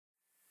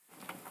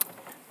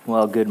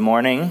Well, good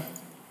morning.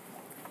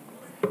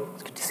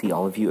 It's good to see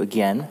all of you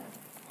again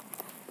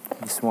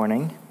this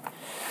morning.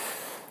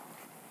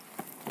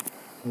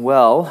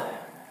 Well,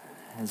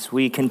 as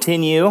we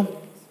continue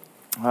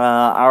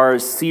our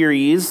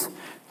series,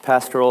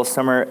 Pastoral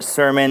Summer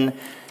Sermon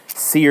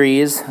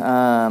Series,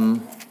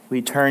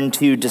 we turn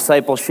to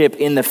discipleship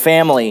in the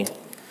family.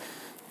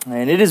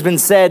 And it has been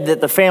said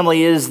that the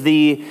family is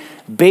the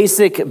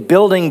basic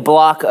building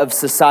block of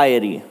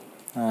society.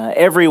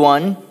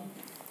 Everyone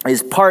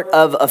is part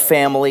of a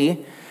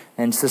family,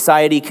 and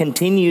society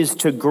continues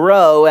to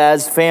grow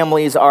as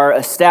families are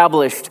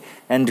established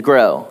and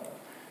grow.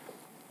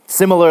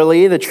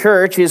 Similarly, the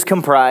church is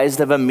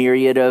comprised of a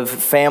myriad of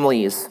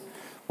families,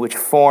 which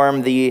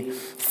form the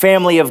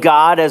family of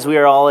God as we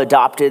are all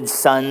adopted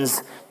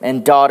sons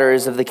and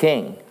daughters of the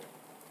King.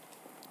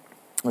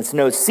 It's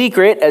no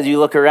secret as you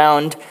look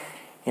around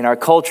in our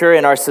culture,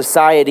 in our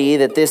society,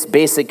 that this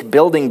basic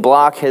building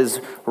block has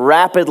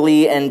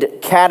rapidly and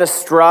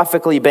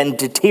catastrophically been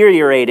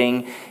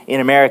deteriorating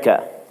in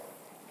America.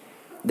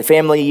 The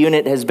family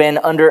unit has been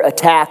under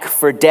attack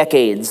for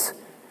decades.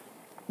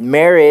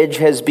 Marriage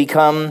has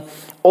become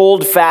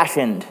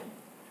old-fashioned.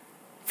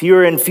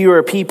 Fewer and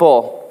fewer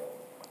people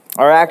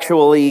are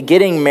actually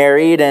getting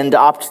married and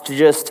opt to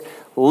just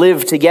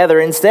live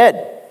together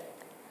instead.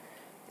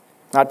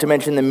 Not to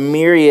mention the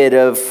myriad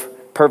of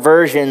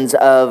perversions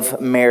of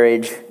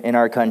marriage in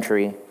our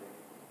country.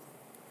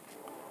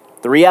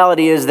 The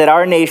reality is that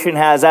our nation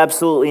has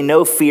absolutely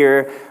no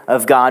fear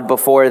of God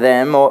before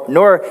them,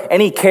 nor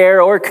any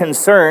care or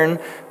concern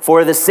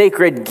for the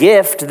sacred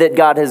gift that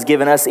God has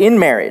given us in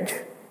marriage.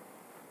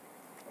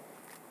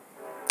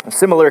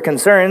 Similar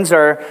concerns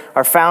are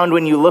found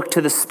when you look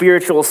to the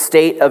spiritual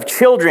state of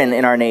children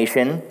in our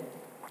nation.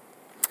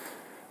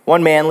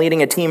 One man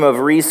leading a team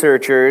of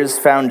researchers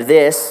found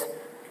this.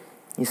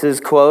 He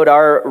says, quote,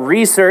 "Our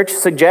research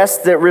suggests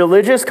that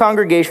religious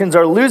congregations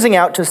are losing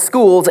out to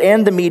schools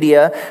and the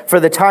media for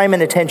the time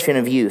and attention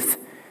of youth.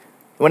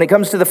 When it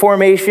comes to the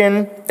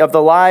formation of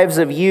the lives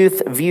of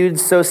youth viewed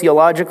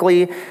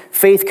sociologically,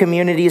 faith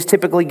communities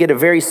typically get a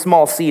very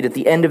small seat at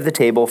the end of the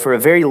table for a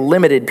very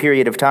limited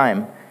period of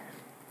time.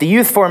 The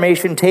youth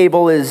formation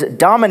table is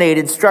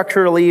dominated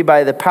structurally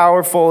by the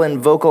powerful and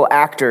vocal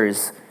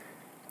actors.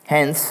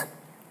 Hence,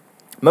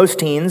 most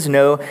teens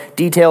know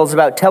details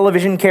about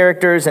television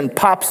characters and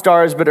pop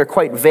stars, but are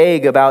quite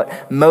vague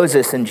about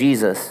Moses and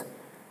Jesus.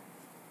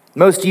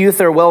 Most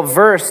youth are well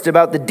versed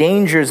about the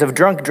dangers of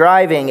drunk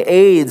driving,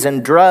 AIDS,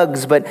 and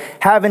drugs, but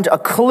haven't a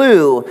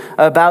clue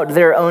about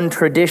their own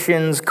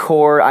traditions'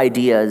 core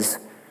ideas.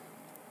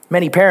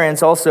 Many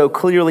parents also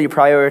clearly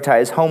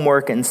prioritize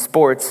homework and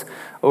sports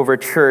over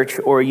church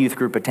or youth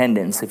group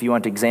attendance. If you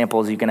want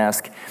examples, you can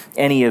ask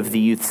any of the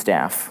youth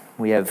staff.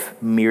 We have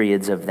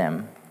myriads of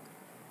them.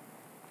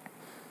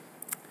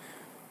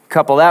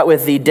 Couple that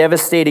with the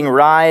devastating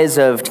rise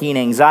of teen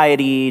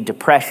anxiety,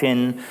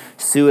 depression,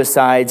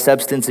 suicide,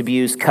 substance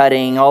abuse,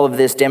 cutting. All of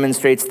this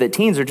demonstrates that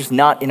teens are just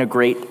not in a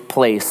great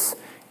place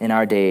in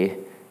our day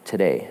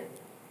today.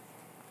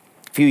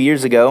 A few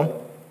years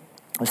ago,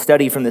 a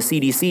study from the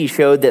CDC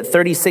showed that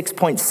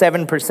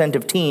 36.7%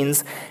 of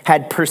teens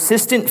had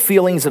persistent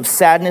feelings of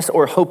sadness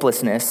or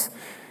hopelessness.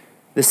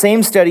 The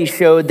same study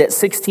showed that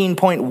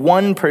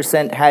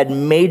 16.1% had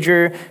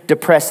major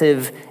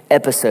depressive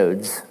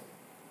episodes.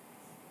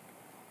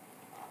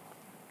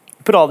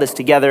 Put all this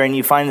together and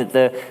you find that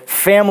the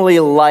family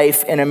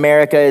life in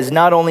America is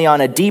not only on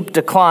a deep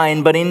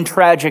decline, but in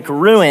tragic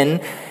ruin.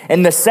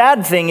 And the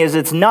sad thing is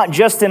it's not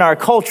just in our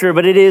culture,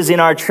 but it is in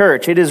our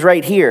church. It is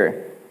right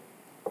here.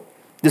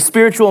 The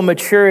spiritual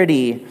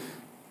maturity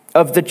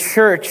of the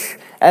church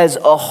as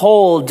a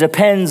whole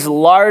depends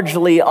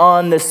largely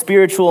on the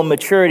spiritual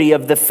maturity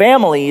of the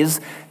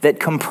families that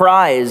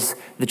comprise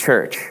the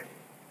church.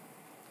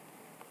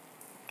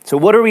 So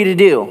what are we to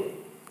do,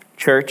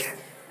 church?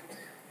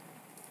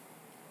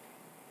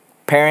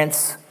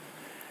 Parents,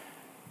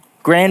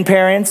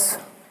 grandparents,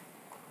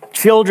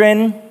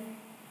 children,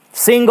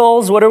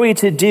 singles, what are we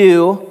to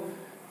do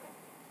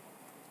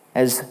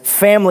as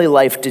family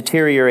life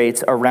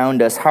deteriorates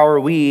around us? How are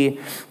we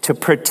to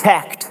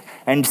protect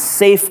and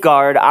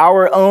safeguard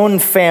our own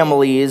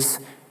families,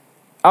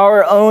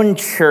 our own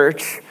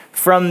church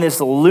from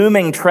this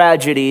looming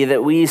tragedy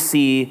that we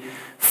see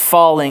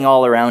falling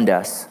all around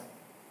us?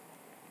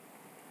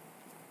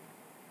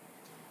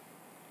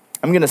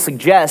 I'm going to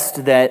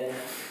suggest that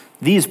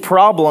these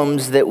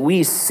problems that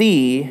we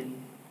see,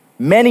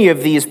 many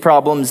of these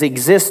problems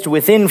exist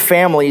within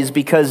families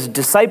because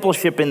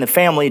discipleship in the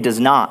family does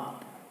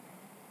not.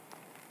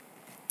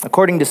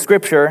 According to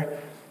Scripture,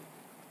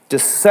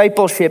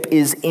 discipleship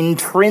is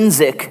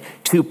intrinsic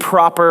to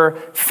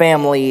proper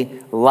family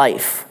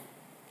life.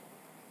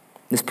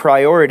 This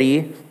priority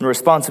and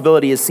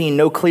responsibility is seen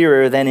no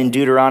clearer than in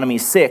Deuteronomy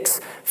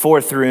 6,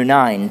 4 through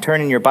 9. Turn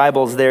in your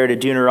Bibles there to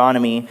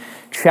Deuteronomy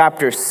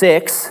chapter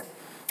 6.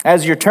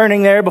 As you're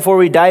turning there, before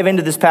we dive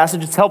into this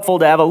passage, it's helpful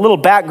to have a little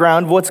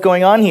background of what's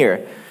going on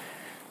here.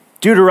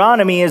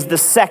 Deuteronomy is the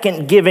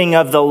second giving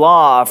of the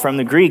law, from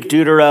the Greek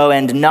deutero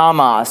and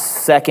nomos,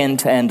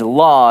 second, and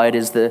law. It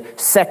is the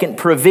second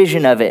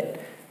provision of it.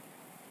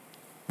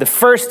 The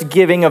first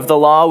giving of the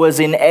law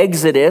was in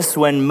Exodus,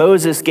 when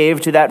Moses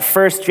gave to that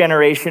first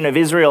generation of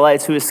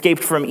Israelites who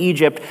escaped from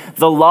Egypt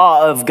the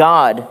law of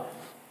God.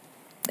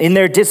 In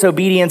their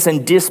disobedience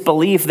and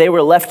disbelief, they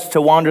were left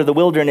to wander the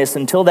wilderness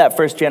until that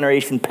first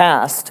generation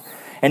passed.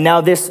 And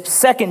now this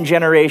second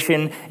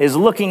generation is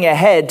looking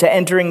ahead to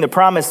entering the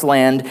promised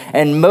land,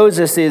 and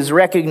Moses is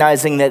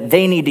recognizing that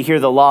they need to hear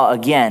the law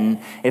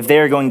again if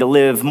they're going to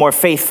live more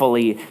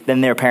faithfully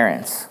than their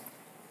parents.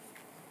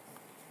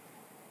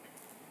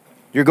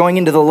 You're going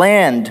into the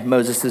land,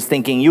 Moses is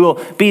thinking. You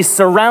will be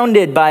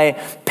surrounded by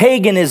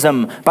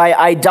paganism, by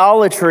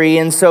idolatry.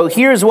 And so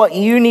here's what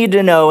you need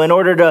to know in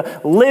order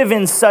to live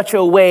in such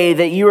a way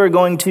that you are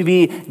going to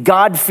be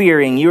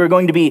God-fearing. You are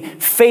going to be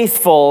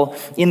faithful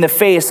in the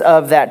face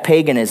of that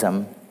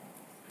paganism.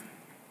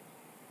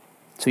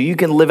 So you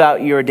can live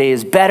out your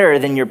days better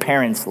than your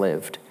parents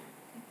lived.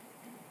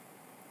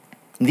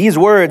 These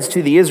words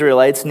to the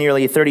Israelites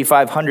nearly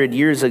 3,500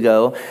 years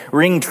ago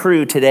ring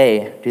true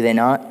today, do they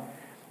not?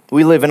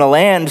 We live in a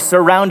land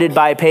surrounded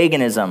by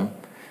paganism.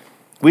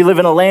 We live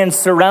in a land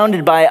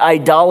surrounded by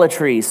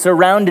idolatry,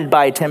 surrounded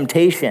by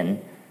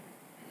temptation.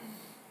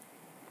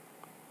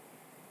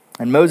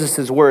 And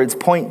Moses' words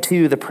point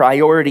to the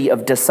priority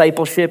of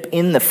discipleship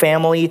in the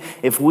family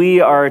if we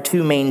are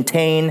to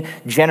maintain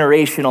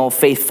generational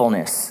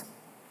faithfulness.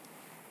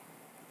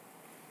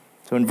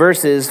 So in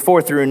verses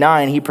 4 through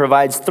 9, he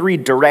provides 3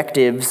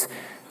 directives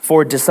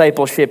for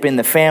discipleship in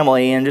the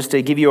family. And just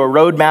to give you a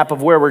roadmap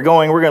of where we're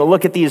going to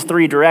look at these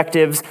 3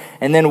 directives,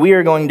 and then we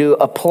are going to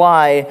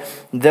apply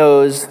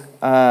those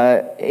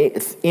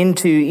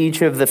into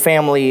each of the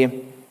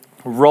family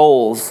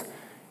roles.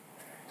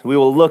 So we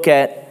will look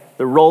at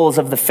the roles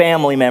of the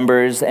family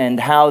members and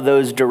how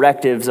those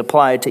directives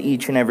apply to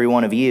each and every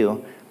one of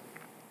you.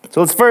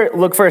 So let's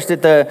look first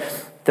at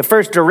the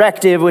first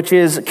directive, which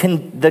is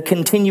the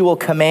continual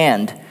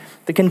command.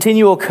 The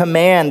continual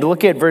command.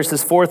 Look at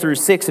verses 4 through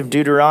 6 of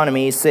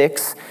Deuteronomy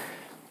 6.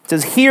 It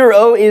says, "Hear,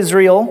 O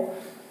Israel,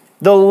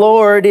 the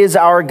Lord is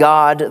our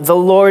God, the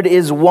Lord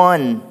is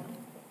one.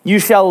 You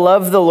shall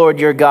love the Lord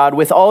your God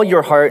with all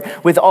your heart,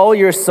 with all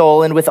your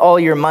soul, and with all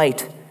your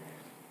might.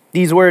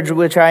 These words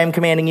which I am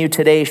commanding you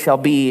today shall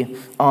be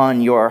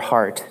on your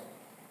heart."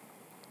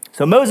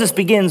 So Moses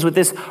begins with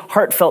this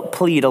heartfelt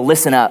plea to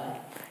listen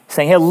up,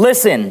 saying, hey,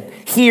 listen,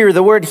 hear.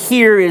 The word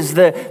hear is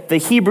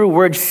the Hebrew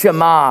word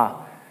shema.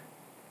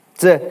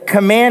 It's a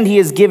command he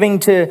is giving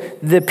to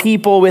the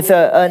people with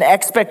an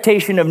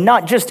expectation of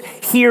not just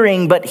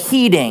hearing, but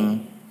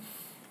heeding.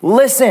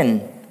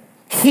 Listen,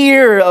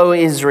 hear, O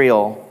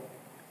Israel.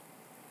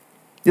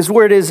 This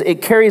word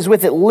it carries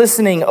with it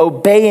listening,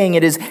 obeying.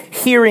 It is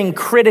hearing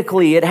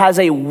critically. It has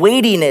a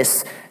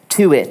weightiness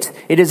to it.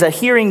 It is a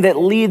hearing that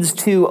leads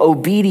to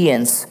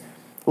obedience,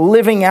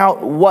 living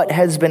out what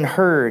has been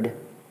heard.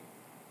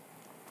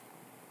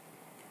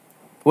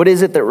 What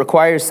is it that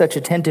requires such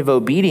attentive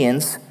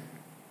obedience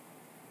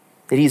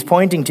that he's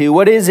pointing to?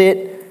 What is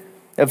it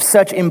of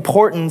such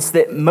importance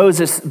that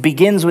Moses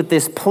begins with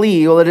this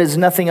plea? Well, it is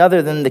nothing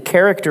other than the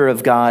character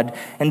of God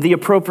and the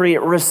appropriate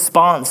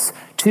response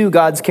to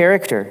God's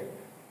character.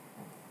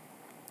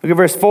 Look at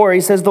verse 4.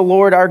 He says, "The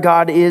Lord our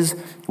God is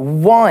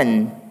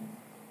one."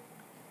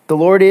 The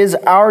Lord is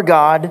our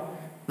God.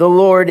 The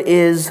Lord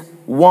is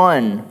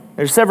one.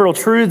 There's several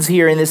truths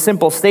here in this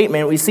simple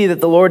statement. We see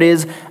that the Lord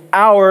is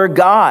our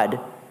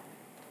God.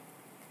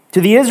 To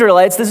the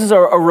Israelites, this is a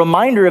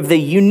reminder of the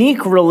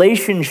unique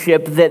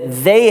relationship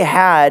that they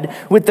had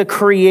with the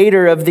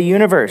creator of the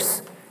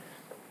universe.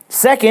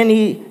 Second,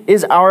 he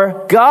is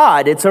our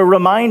God. It's a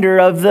reminder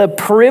of the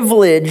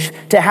privilege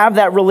to have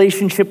that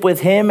relationship with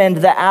him and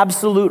the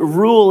absolute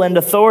rule and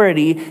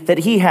authority that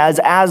he has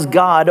as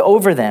God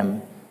over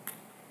them.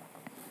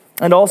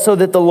 And also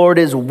that the Lord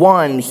is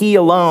one. He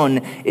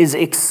alone is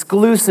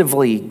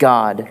exclusively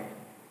God.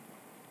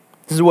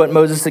 This is what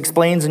Moses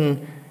explains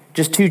in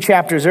just 2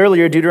 chapters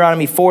earlier,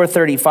 Deuteronomy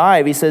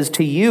 4:35. He says,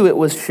 "To you it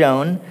was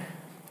shown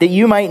that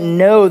you might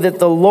know that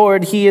the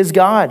Lord, he is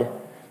God.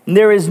 And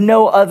there is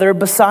no other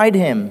beside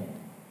him."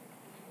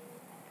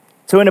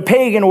 So in a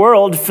pagan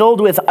world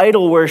filled with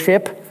idol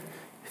worship,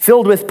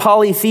 filled with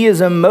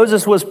polytheism,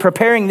 Moses was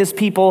preparing this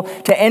people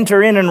to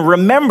enter in and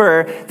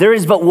remember there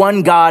is but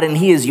one God and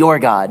he is your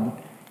God.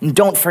 And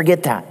don't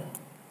forget that.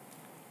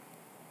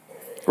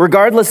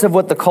 Regardless of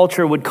what the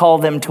culture would call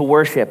them to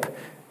worship,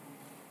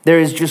 there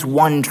is just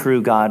one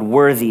true God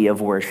worthy of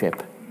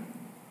worship.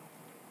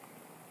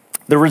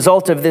 The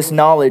result of this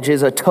knowledge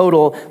is a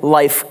total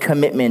life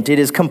commitment. It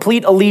is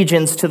complete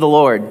allegiance to the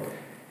Lord.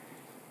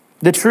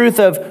 The truth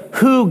of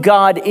who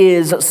God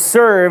is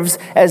serves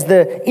as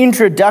the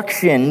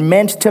introduction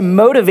meant to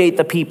motivate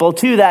the people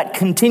to that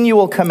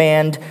continual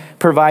command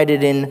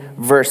provided in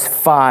verse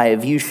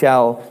 5. You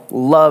shall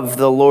love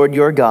the Lord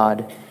your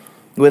God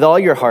with all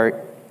your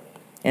heart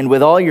and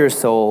with all your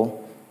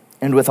soul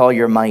and with all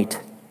your might.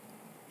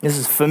 This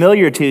is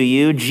familiar to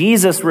you.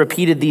 Jesus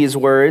repeated these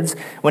words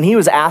when he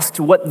was asked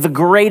what the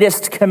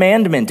greatest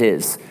commandment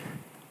is.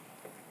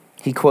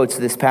 He quotes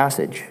this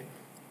passage.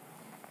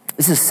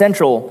 This is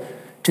central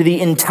to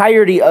the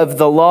entirety of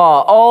the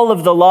law. All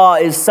of the law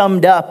is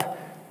summed up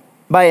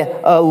by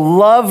a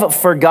love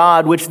for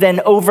God, which then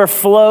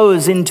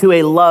overflows into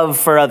a love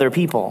for other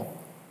people.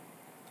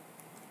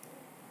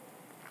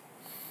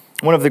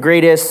 One of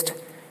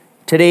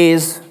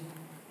today's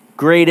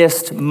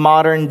greatest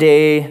modern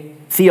day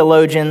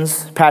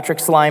theologians, Patrick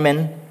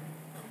Slyman,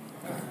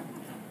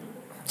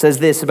 says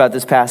this about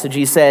this passage.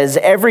 He says,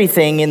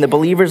 everything in the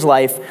believer's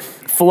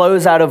life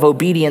flows out of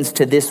obedience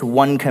to this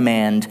one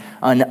command,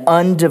 an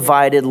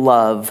undivided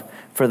love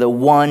for the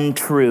one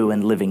true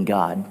and living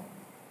God.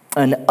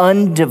 An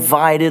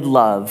undivided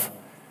love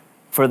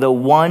for the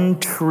one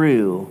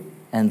true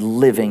and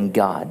living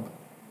God.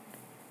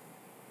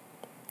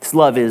 This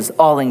love is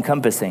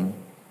all-encompassing.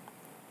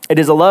 It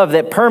is a love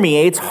that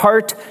permeates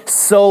heart,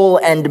 soul,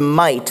 and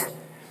might.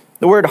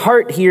 The word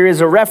heart here is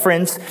a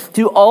reference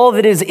to all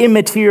that is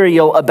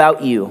immaterial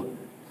about you.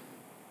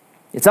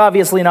 It's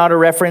obviously not a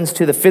reference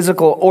to the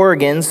physical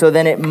organs, so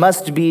then it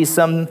must be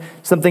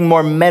something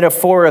more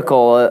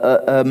metaphorical,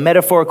 a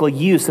metaphorical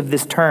use of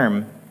this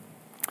term.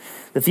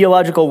 The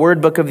Theological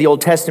Word Book of the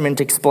Old Testament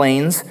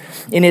explains,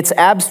 in its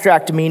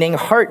abstract meaning,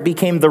 heart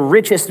became the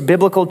richest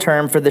biblical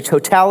term for the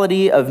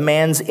totality of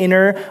man's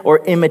inner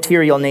or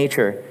immaterial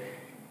nature.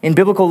 In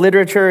biblical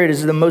literature, it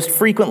is the most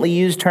frequently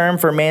used term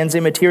for man's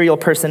immaterial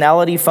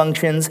personality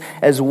functions,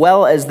 as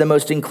well as the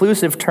most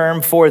inclusive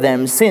term for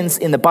them, since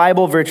in the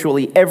Bible,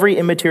 virtually every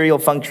immaterial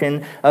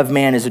function of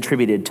man is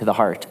attributed to the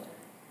heart.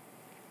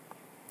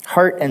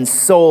 Heart and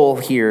soul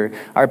here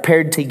are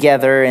paired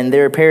together, and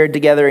they're paired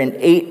together in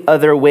 8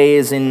 other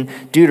ways in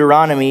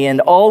Deuteronomy,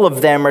 and all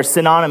of them are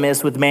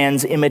synonymous with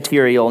man's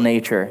immaterial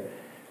nature.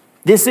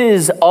 This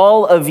is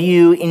all of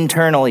you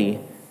internally.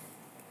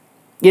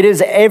 It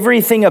is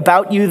everything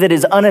about you that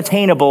is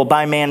unattainable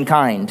by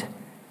mankind.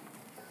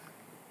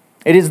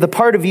 It is the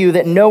part of you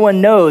that no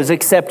one knows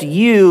except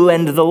you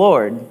and the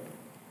Lord.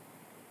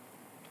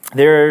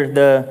 There are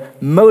the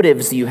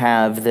motives you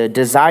have, the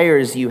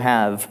desires you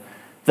have,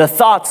 the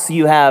thoughts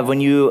you have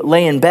when you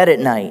lay in bed at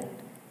night.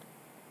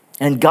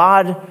 And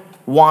God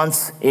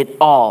wants it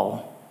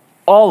all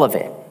of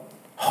it,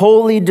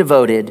 wholly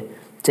devoted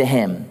to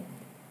him.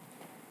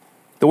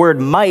 The word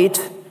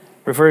might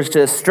refers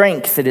to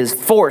strength. It is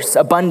force,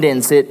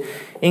 abundance. It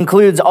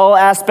includes all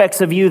aspects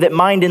of you that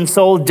mind and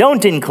soul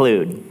don't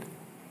include.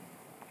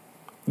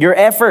 Your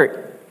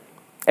effort,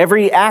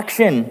 every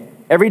action,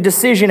 every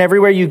decision,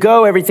 everywhere you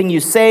go, everything you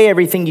say,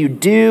 everything you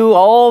do,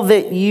 all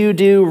that you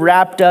do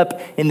wrapped up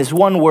in this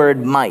one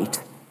word,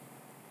 might.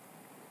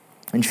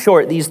 In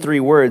short, these 3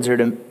 words are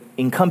to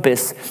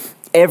encompass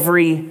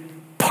every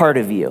part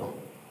of you.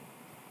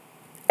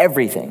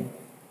 Everything.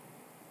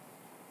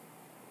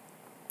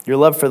 Your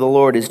love for the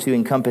Lord is to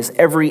encompass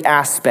every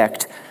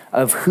aspect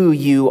of who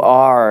you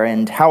are.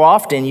 And how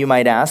often, you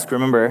might ask.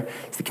 Remember,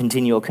 it's the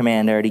continual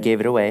command. I already gave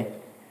it away.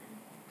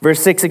 Verse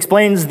 6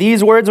 explains,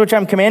 these words which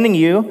I'm commanding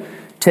you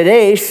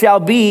today shall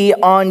be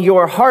on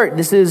your heart.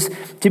 This is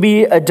to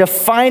be a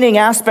defining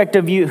aspect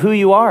of you, who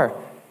you are.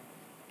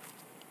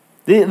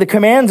 The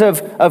commands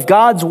of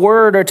God's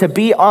word are to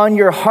be on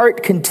your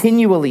heart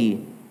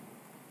continually.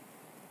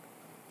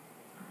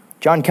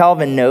 John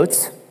Calvin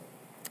notes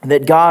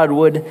that God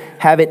would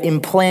have it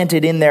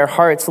implanted in their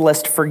hearts,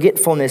 lest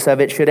forgetfulness of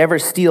it should ever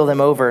steal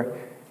them over.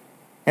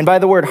 And by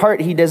the word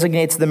heart, he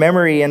designates the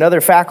memory and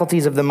other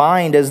faculties of the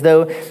mind, as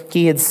though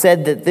he had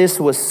said that this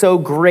was so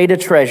great a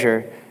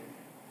treasure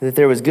that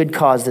there was good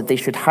cause that they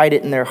should hide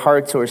it in their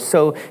hearts, or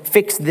so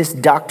fix this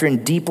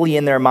doctrine deeply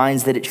in their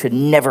minds that it should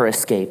never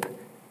escape.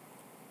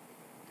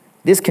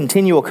 This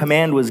continual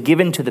command was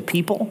given to the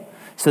people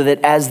so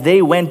that as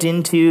they went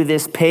into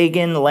this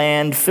pagan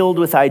land filled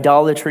with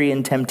idolatry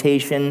and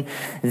temptation,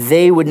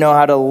 they would know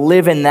how to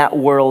live in that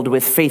world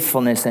with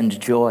faithfulness and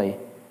joy.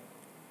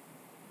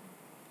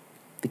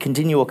 The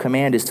continual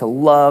command is to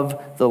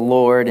love the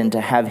Lord and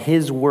to have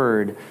his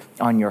word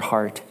on your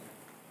heart.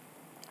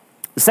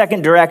 The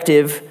second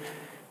directive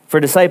for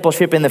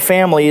discipleship in the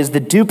family is the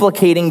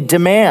duplicating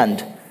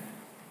demand.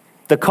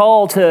 The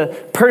call to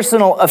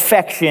personal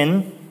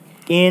affection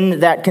in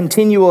that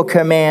continual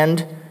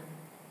command,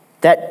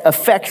 that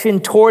affection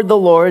toward the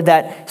Lord,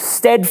 that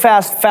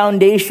steadfast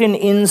foundation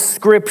in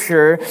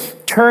Scripture,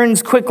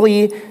 turns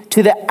quickly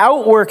to the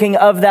outworking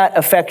of that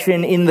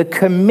affection in the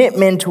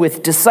commitment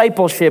with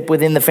discipleship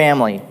within the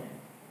family.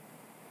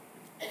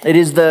 It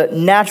is the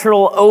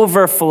natural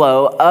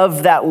overflow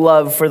of that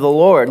love for the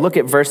Lord. Look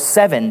at verse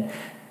 7.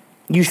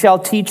 You shall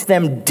teach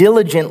them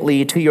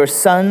diligently to your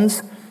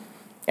sons,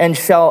 and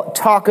shall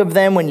talk of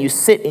them when you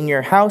sit in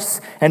your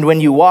house, and when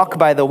you walk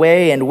by the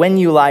way, and when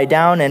you lie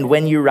down, and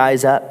when you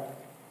rise up.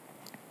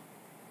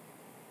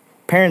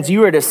 Parents,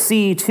 you are to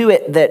see to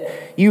it that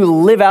you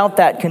live out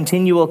that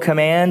continual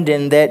command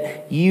and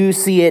that you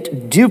see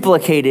it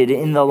duplicated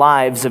in the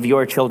lives of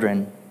your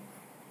children.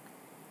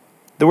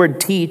 The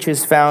word teach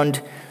is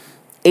found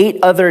 8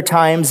 other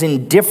times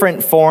in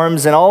different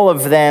forms, and all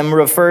of them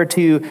refer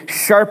to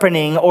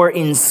sharpening or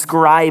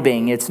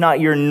inscribing. It's not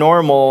your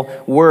normal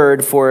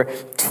word for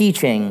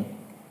teaching.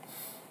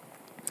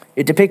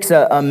 It depicts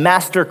a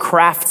master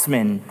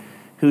craftsman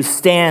who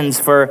stands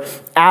for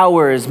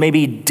hours,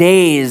 maybe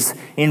days,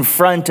 in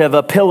front of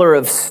a pillar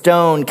of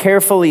stone,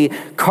 carefully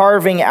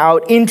carving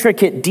out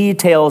intricate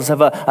details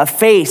of a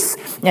face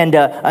and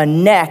a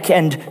neck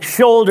and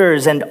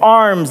shoulders and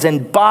arms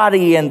and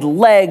body and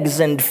legs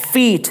and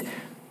feet,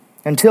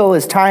 until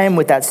his time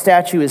with that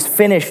statue is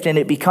finished and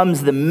it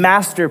becomes the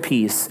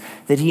masterpiece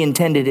that he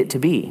intended it to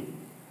be.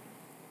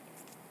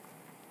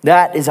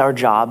 That is our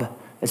job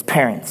as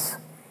parents.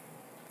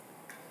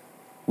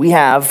 We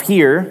have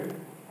here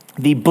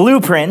the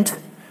blueprint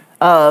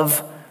of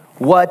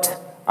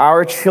what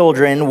our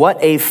children,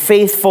 what a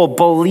faithful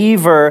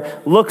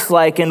believer looks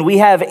like, and we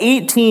have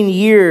 18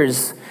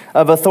 years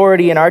of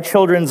authority in our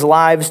children's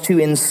lives to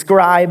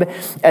inscribe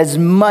as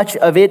much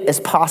of it as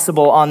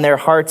possible on their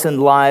hearts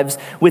and lives,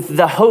 with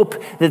the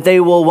hope that they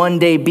will one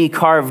day be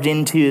carved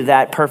into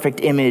that perfect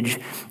image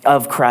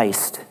of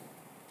Christ.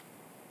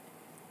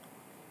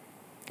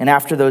 And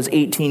after those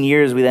 18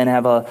 years, we then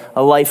have a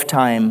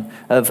lifetime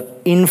of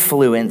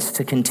influence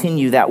to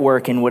continue that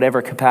work in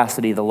whatever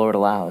capacity the Lord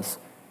allows.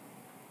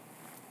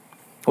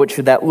 What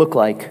should that look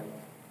like?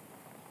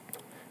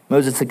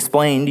 Moses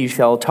explained, you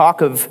shall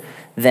talk of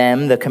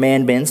them, the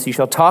commandments, you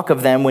shall talk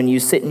of them when you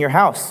sit in your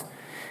house,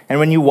 and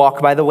when you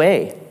walk by the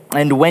way,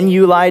 and when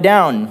you lie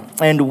down,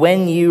 and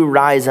when you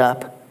rise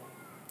up.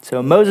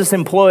 So Moses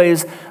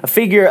employs a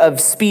figure of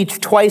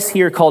speech twice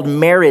here called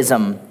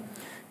merism.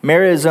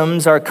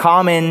 Merisms are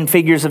common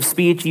figures of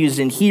speech used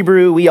in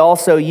Hebrew. We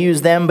also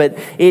use them, but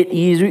it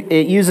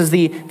uses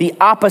the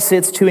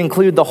opposites to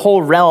include the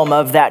whole realm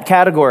of that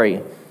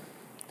category.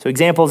 So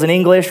examples in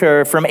English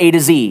are from A to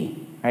Z.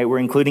 Right? We're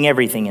including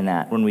everything in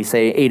that when we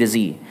say A to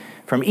Z.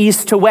 From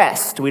east to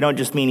west, we don't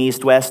just mean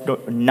east-west,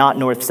 not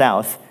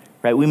north-south.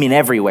 Right? We mean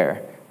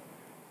everywhere.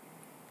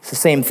 It's the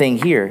same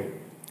thing here.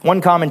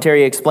 One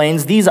commentary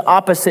explains these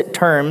opposite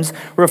terms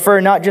refer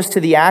not just to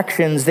the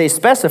actions they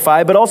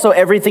specify, but also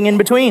everything in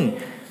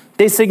between.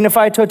 They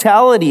signify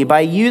totality.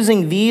 By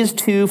using these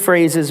two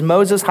phrases,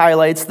 Moses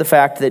highlights the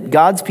fact that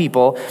God's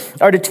people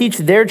are to teach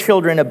their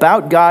children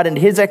about God and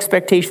his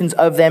expectations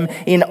of them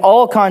in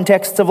all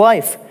contexts of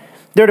life.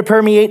 They're to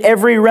permeate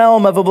every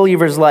realm of a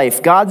believer's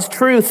life. God's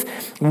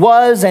truth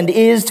was and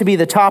is to be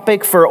the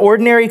topic for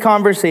ordinary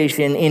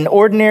conversation in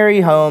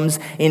ordinary homes,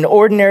 in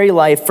ordinary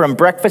life, from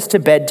breakfast to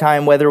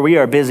bedtime, whether we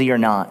are busy or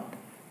not.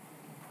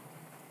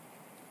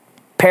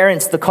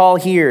 Parents, the call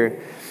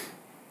here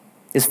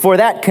is for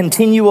that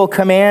continual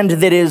command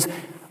that is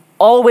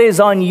always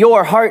on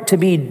your heart to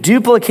be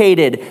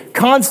duplicated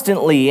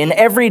constantly in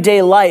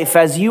everyday life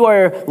as you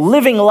are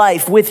living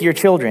life with your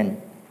children.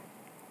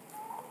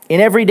 In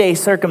everyday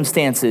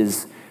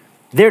circumstances,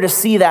 they're to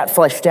see that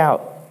fleshed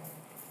out.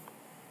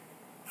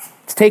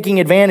 It's taking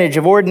advantage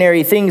of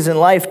ordinary things in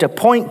life to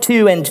point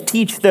to and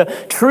teach the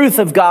truth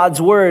of God's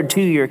word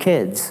to your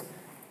kids.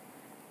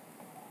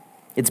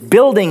 It's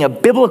building a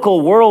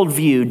biblical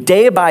worldview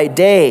day by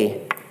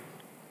day,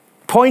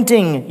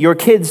 pointing your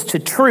kids to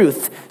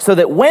truth so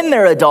that when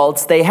they're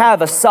adults, they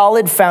have a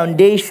solid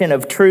foundation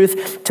of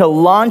truth to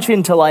launch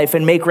into life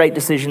and make right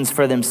decisions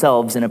for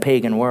themselves in a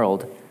pagan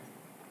world.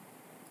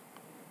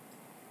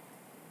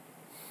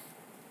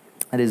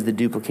 That is the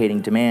duplicating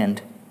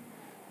demand.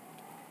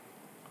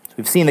 So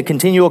we've seen the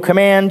continual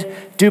command,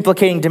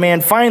 duplicating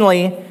demand.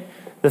 Finally,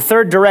 the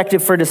third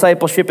directive for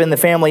discipleship in the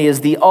family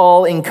is the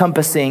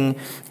all-encompassing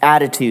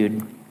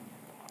attitude.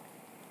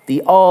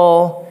 The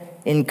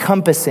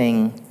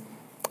all-encompassing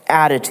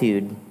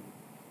attitude.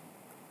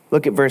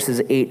 Look at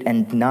verses 8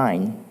 and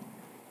 9.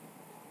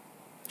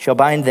 Shall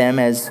bind them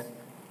as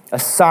a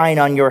sign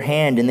on your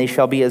hand, and they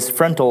shall be as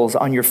frontals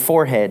on your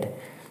forehead.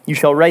 You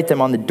shall write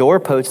them on the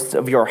doorposts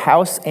of your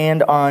house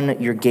and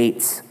on your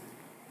gates.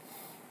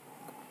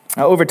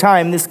 Now, over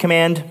time, this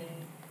command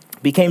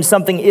became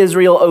something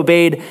Israel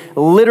obeyed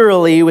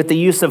literally with the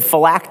use of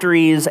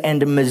phylacteries and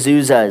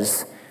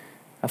mezuzahs.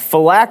 A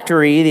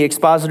phylactery, the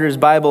Expositor's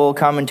Bible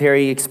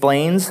commentary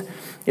explains,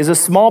 is a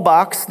small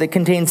box that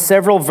contains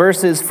several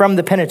verses from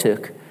the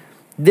Pentateuch.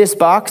 This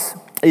box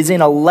is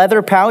in a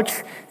leather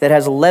pouch that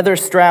has leather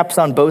straps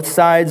on both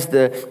sides.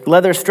 The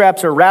leather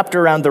straps are wrapped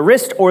around the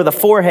wrist or the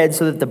forehead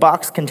so that the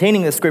box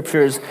containing the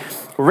scriptures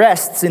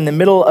rests in the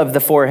middle of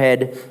the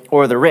forehead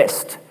or the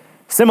wrist.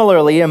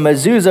 Similarly, a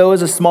mezuzah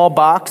is a small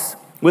box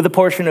with a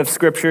portion of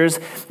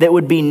scriptures that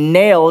would be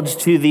nailed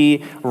to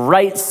the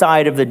right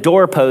side of the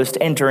doorpost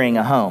entering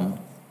a home.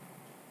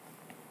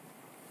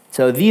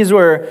 So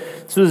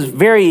this was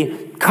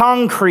very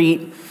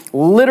concrete,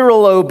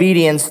 literal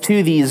obedience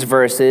to these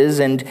verses,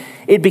 and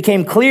it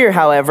became clear,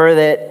 however,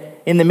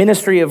 that in the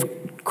ministry of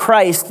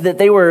Christ that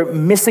they were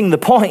missing the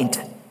point.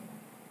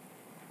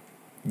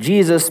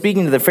 Jesus,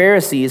 speaking to the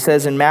Pharisees,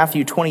 says in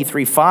Matthew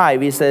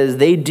 23:5, he says,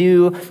 they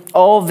do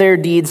all their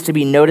deeds to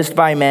be noticed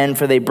by men,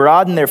 for they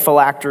broaden their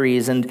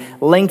phylacteries and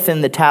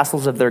lengthen the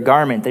tassels of their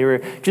garment. They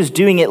were just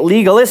doing it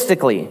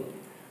legalistically.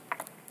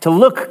 to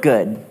look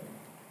good.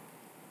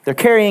 They're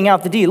carrying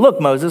out the deed.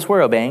 Look, Moses,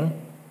 we're obeying.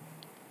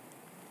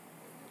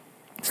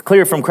 It's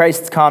clear from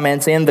Christ's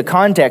comments and the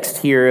context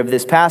here of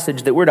this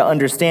passage that we're to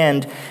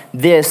understand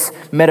this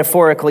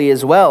metaphorically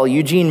as well.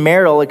 Eugene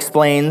Merrill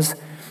explains,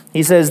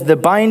 he says,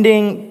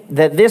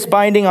 this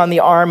binding on the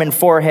arm and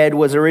forehead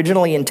was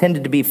originally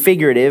intended to be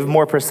figurative,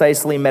 more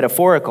precisely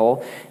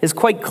metaphorical, is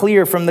quite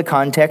clear from the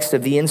context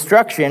of the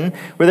instruction,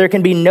 where there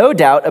can be no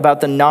doubt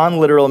about the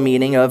non-literal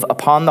meaning of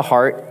upon the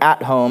heart,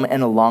 at home,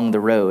 and along the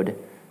road.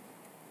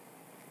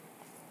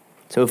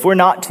 So if we're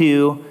not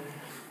to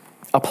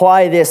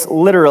apply this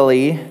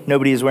literally,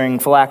 nobody's wearing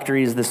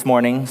phylacteries this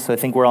morning, so I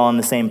think we're all on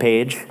the same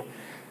page.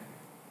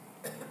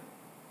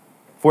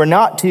 If we're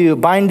not to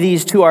bind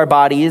these to our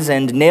bodies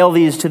and nail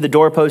these to the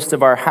doorposts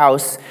of our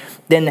house,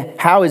 then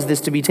how is this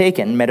to be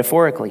taken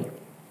metaphorically?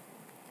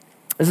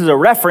 This is a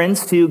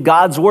reference to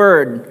God's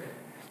word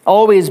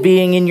always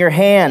being in your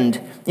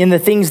hand, in the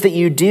things that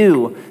you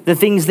do, the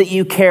things that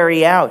you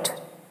carry out.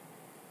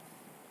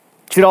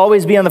 It should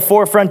always be on the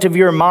forefront of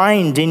your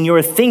mind, in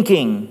your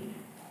thinking.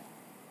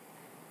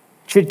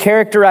 Should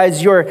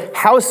characterize your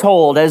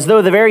household as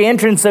though the very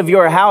entrance of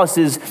your house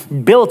is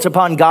built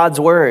upon God's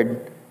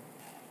word.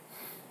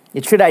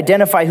 It should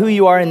identify who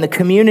you are in the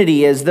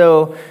community as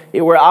though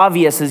it were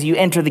obvious as you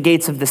enter the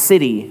gates of the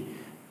city.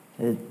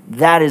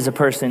 That is a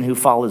person who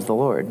follows the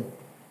Lord.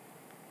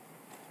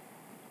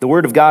 The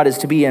word of God is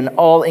to be an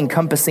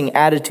all-encompassing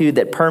attitude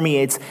that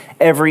permeates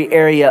every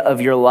area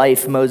of your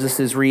life. Moses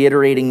is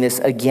reiterating this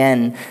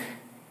again.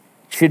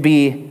 It should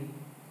be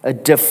a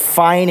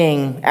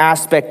defining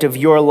aspect of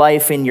your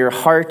life, in your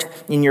heart,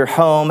 in your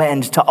home,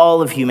 and to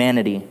all of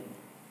humanity.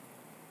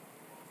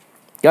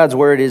 God's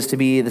word is to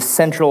be the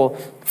central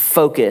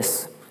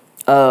focus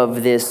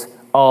of this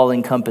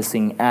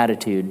all-encompassing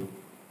attitude.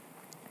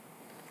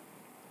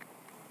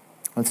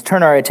 Let's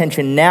turn our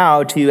attention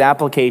now to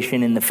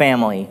application in the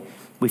family.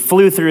 We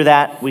flew through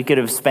that. We could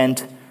have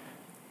spent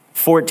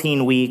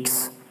 14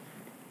 weeks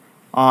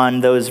on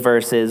those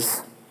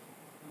verses.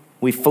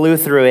 We flew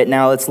through it.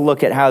 Now let's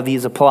look at how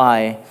these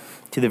apply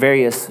to the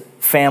various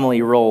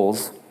family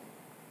roles.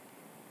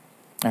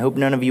 I hope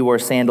none of you wore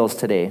sandals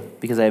today,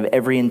 because I have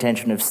every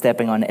intention of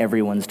stepping on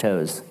everyone's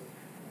toes.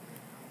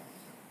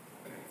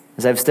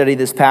 As I've studied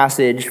this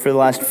passage for the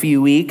last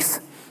few weeks,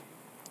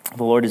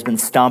 the Lord has been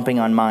stomping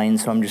on mine,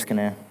 so I'm just going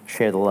to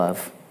share the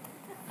love.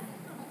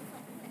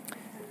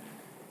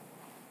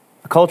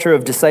 A culture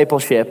of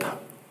discipleship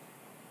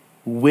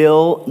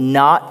will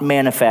not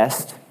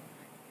manifest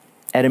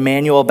at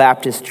Emmanuel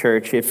Baptist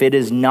Church if it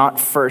is not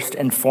first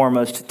and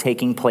foremost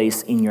taking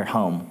place in your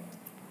home.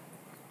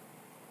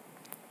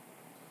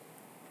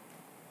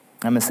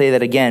 I'm going to say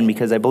that again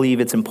because I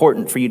believe it's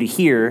important for you to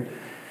hear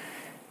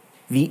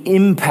the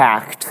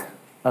impact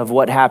of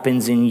what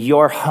happens in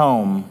your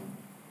home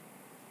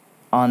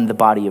on the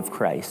body of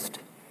Christ.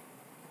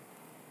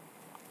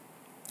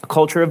 A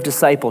culture of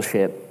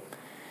discipleship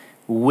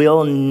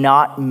will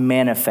not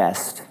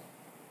manifest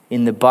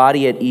in the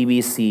body at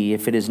EBC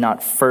if it is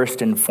not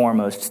first and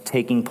foremost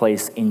taking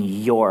place in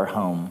your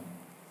home.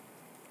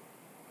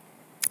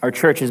 Our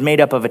church is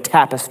made up of a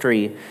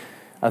tapestry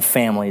of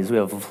families. We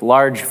have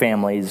large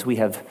families, we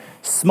have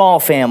small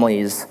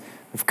families,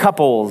 we have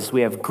couples,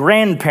 we have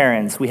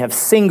grandparents, we have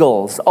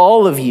singles.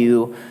 All of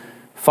you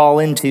fall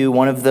into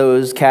one of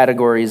those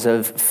categories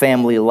of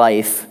family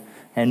life,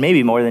 and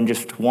maybe more than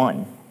just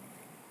one.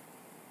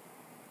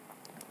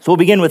 So we'll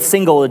begin with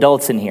single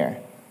adults in here.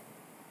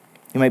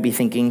 You might be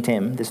thinking,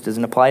 Tim, this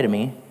doesn't apply to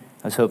me.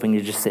 I was hoping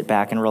to just sit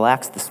back and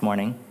relax this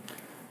morning.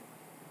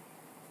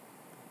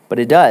 But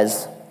it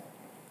does.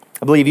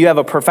 I believe you have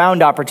a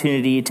profound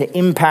opportunity to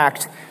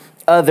impact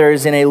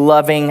others in a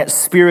loving,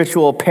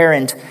 spiritual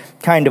parent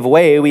kind of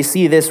way. We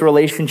see this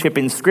relationship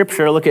in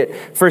Scripture. Look at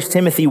 1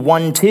 Timothy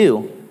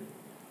 1:2.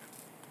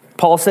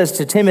 Paul says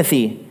to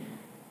Timothy,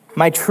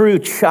 "My true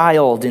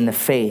child in the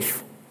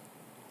faith,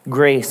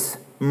 grace,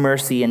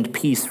 mercy, and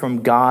peace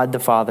from God the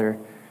Father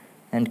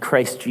and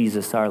Christ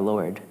Jesus our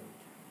Lord."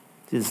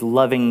 His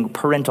loving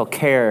parental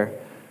care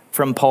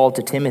from Paul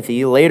to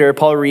Timothy. Later,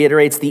 Paul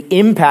reiterates the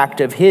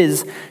impact of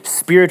his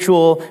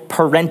spiritual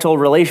parental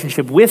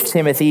relationship with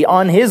Timothy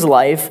on his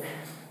life.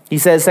 He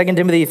says, 2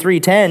 Timothy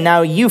 3:10,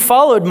 "Now you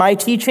followed my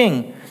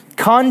teaching,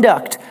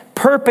 conduct,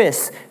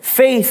 purpose,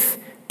 faith,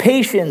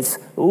 patience,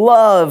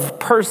 love,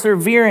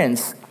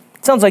 perseverance."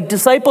 It sounds like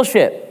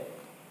discipleship.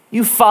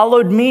 You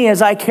followed me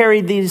as I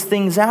carried these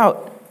things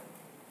out.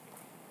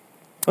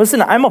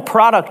 Listen, I'm a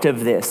product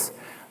of this.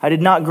 I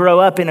did not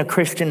grow up in a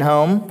Christian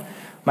home.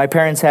 My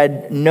parents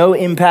had no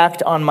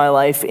impact on my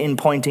life in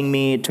pointing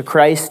me to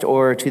Christ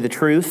or to the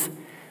truth.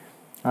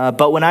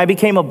 But when I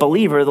became a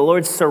believer, the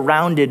Lord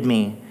surrounded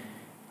me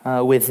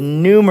with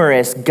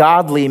numerous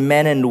godly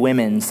men and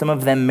women, some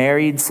of them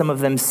married, some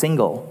of them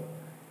single.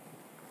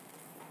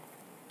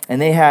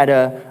 And they had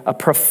a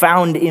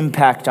profound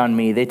impact on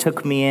me. They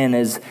took me in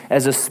as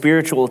a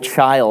spiritual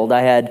child.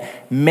 I had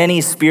many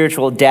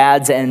spiritual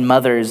dads and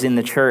mothers in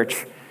the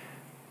church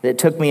that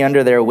took me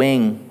under their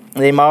wing.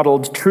 They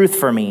modeled truth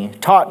for me,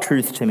 taught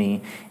truth to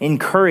me,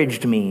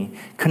 encouraged me,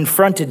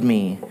 confronted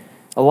me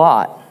a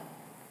lot.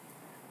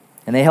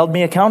 And they held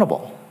me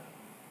accountable.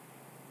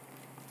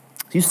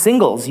 You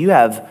singles, you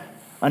have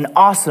an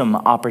awesome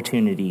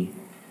opportunity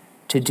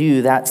to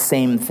do that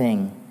same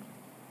thing,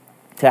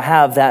 to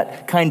have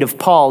that kind of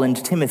Paul and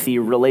Timothy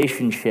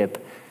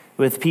relationship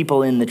with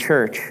people in the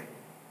church.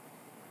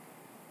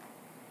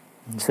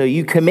 And so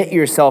you commit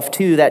yourself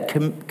to that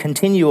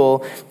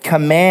continual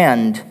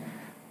command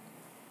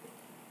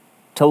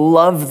to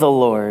love the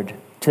Lord,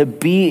 to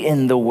be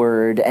in the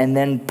Word, and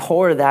then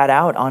pour that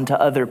out onto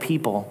other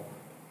people.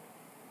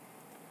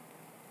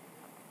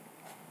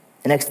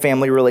 The next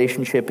family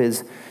relationship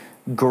is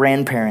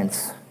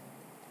grandparents.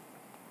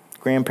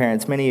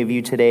 Grandparents. Many of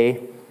you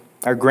today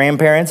are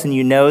grandparents, and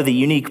you know the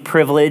unique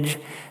privilege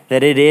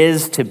that it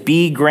is to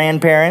be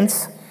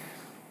grandparents.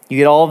 You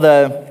get all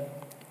the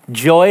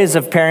joys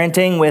of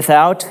parenting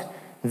without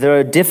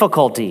the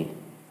difficulty,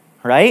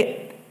 right?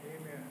 Amen.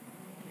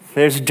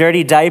 There's a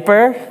dirty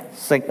diaper.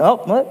 It's like, oh,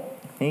 what?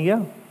 Here you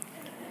go.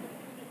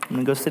 I'm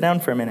going to go sit down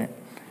for a minute.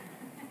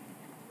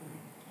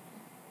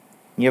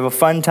 You have a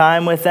fun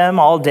time with them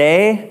all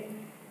day.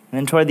 And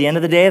then toward the end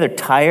of the day, they're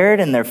tired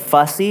and they're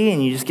fussy,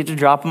 and you just get to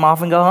drop them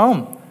off and go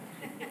home.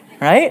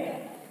 Right?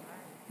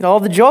 Get all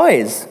the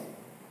joys.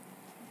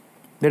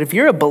 But if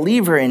you're a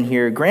believer in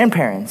here,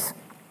 grandparents,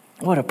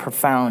 what a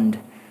profound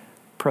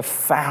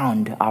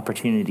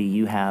opportunity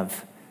you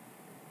have.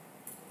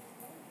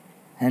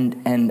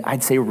 And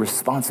I'd say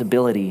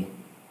responsibility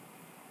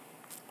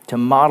to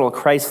model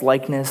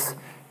Christ-likeness,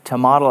 to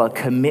model a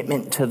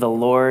commitment to the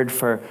Lord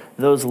for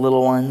those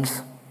little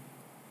ones,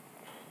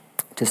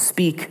 to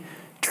speak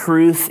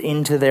truth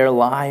into their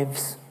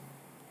lives.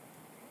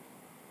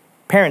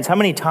 Parents, how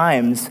many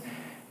times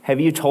have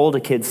you told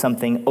a kid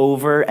something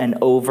over and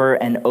over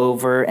and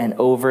over and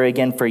over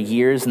again for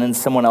years, and then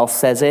someone else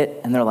says it,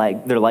 and they're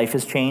like, their life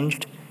has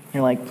changed? And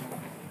you're like,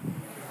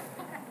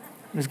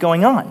 what is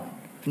going on?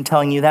 I've been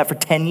telling you that for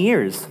 10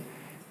 years.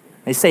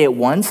 They say it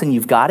once and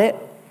you've got it.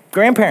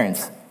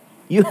 Grandparents,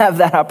 you have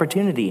that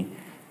opportunity.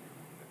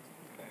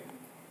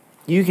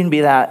 You can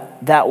be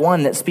that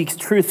one that speaks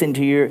truth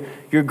into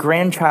your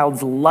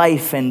grandchild's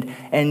life,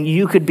 and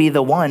you could be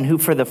the one who,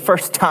 for the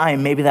first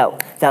time, maybe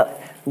that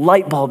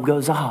light bulb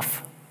goes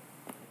off,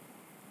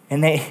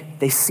 and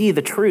they see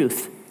the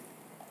truth.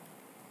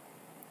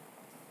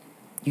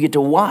 You get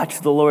to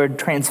watch the Lord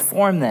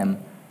transform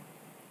them.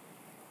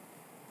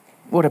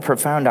 What a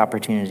profound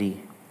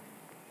opportunity.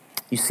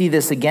 You see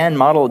this again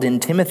modeled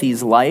in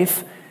Timothy's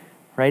life,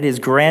 right? His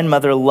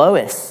grandmother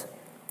Lois,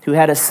 who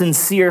had a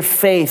sincere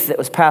faith that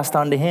was passed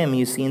on to him.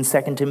 You see in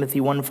 2 Timothy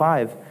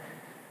 1:5.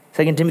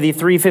 2 Timothy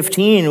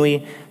 3:15,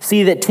 we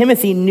see that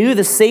Timothy knew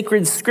the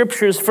sacred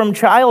scriptures from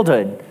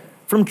childhood.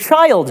 From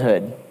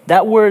childhood.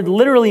 That word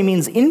literally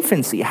means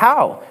infancy.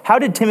 How? How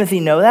did Timothy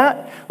know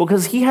that? Well,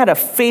 because he had a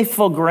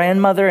faithful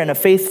grandmother and a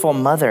faithful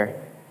mother.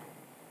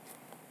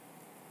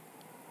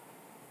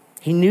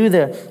 He knew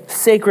the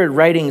sacred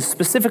writings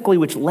specifically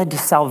which led to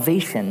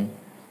salvation.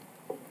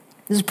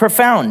 This is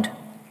profound.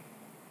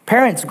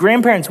 Parents,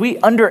 grandparents, we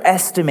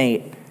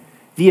underestimate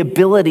the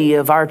ability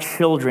of our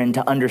children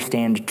to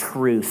understand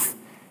truth,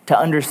 to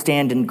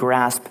understand and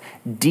grasp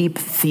deep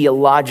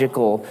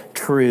theological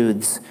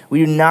truths.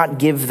 We do not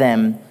give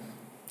them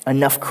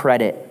enough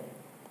credit.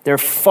 They're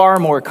far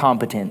more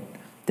competent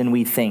than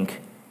we think.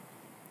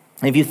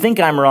 And if you think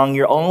I'm wrong,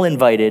 you're all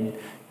invited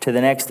to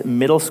the next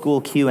middle school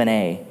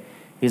Q&A,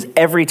 because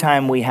every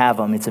time we have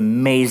them, it's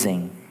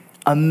amazing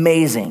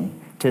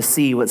to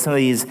see what some of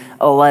these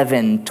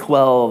 11,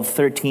 12,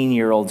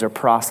 13-year-olds are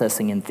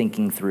processing and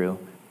thinking through.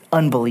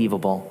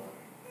 Unbelievable.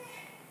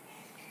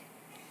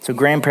 So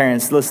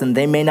grandparents, listen,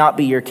 they may not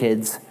be your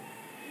kids.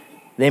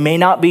 They may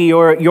not be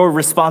your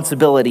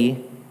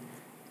responsibility,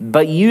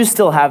 but you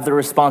still have the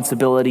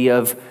responsibility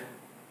of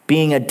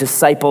being a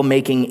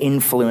disciple-making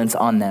influence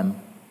on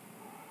them.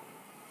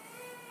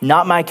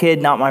 Not my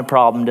kid, not my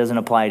problem doesn't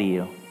apply to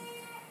you.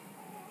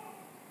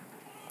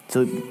 It's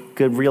a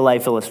good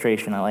real-life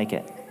illustration. I like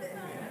it.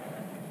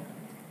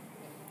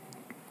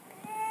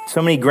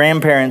 So many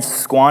grandparents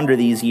squander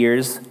these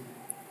years,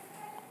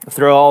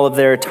 throw all of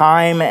their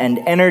time and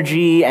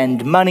energy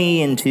and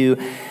money into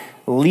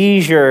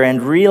leisure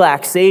and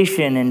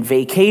relaxation and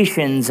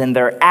vacations, and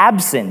they're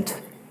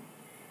absent.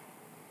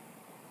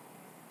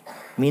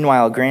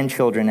 Meanwhile,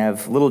 grandchildren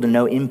have little to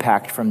no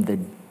impact from the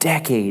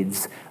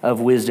decades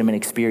of wisdom and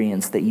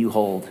experience that you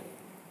hold.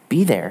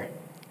 Be there.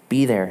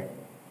 Be there.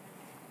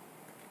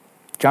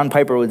 John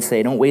Piper would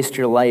say, don't waste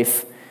your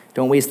life,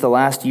 don't waste the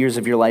last years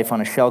of your life on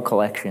a shell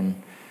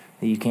collection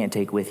that you can't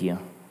take with you.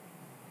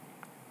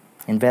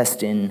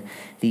 Invest in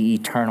the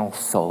eternal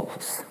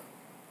souls.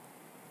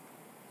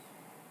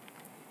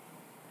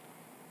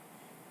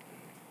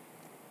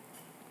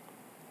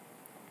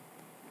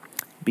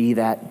 Be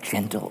that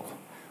gentle,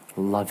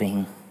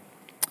 loving,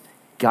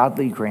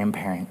 godly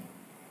grandparent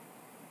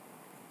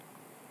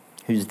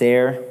who's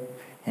there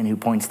and who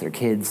points their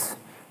kids,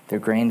 their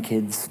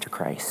grandkids to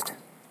Christ.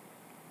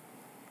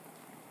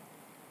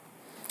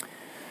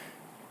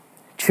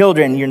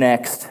 Children, you're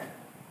next.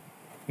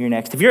 You're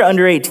next. If you're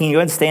under 18, go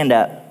ahead and stand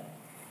up.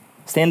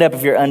 Stand up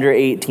if you're under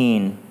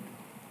 18.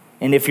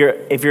 And if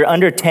you're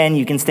under 10,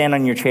 you can stand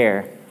on your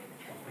chair.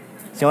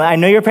 So I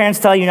know your parents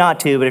tell you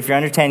not to, but if you're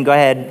under 10, go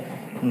ahead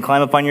and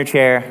climb up on your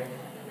chair.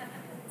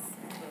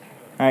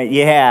 All right,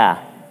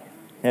 yeah.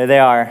 There they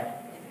are.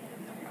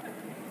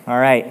 All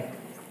right.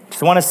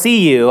 Just want to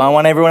see you. I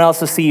want everyone else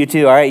to see you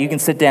too. All right, you can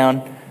sit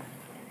down.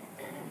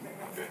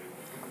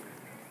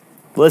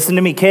 Listen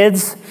to me,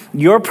 kids.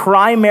 Your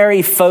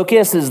primary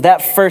focus is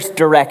that first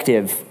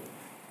directive.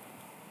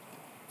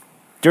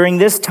 During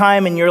this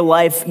time in your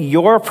life,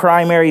 your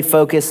primary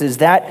focus is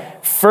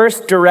that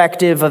first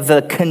directive of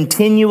the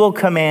continual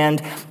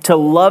command to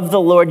love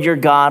the Lord your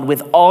God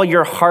with all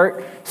your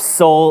heart,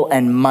 soul,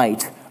 and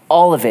might.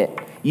 All of it.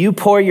 You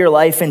pour your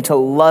life into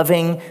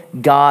loving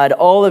God.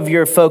 All of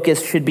your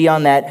focus should be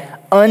on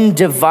that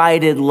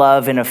undivided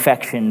love and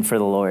affection for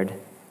the Lord.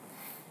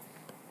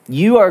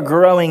 You are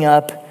growing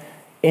up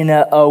in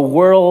a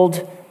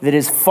world that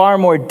is far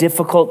more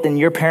difficult than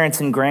your parents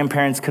and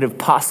grandparents could have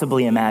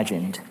possibly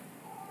imagined.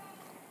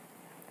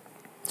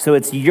 So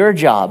it's your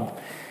job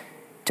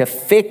to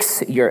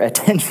fix your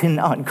attention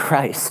on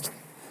Christ.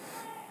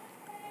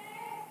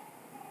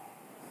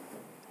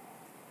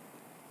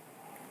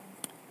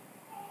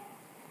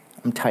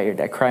 I'm tired.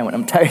 I cry when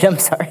I'm tired. I'm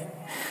sorry.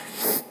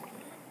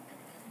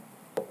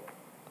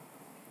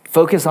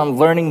 Focus on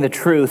learning the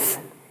truth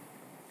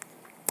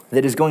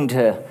that is going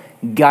to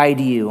guide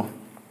you,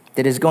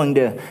 that is going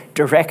to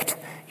direct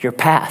your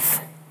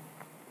path.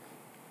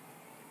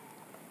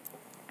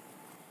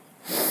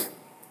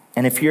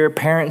 And if your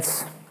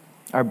parents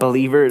are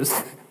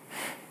believers,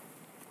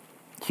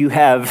 you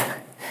have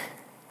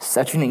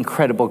such an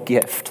incredible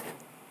gift.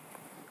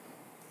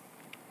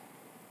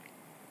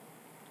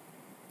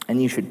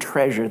 And you should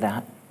treasure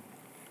that.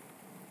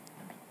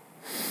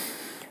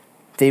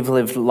 They've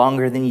lived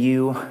longer than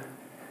you.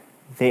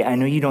 I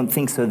know you don't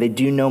think so. They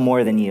do know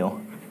more than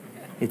you.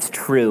 It's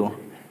true.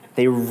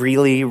 They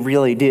really,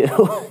 really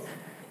do.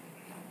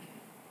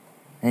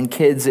 And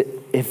kids,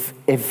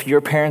 if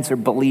your parents are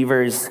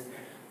believers,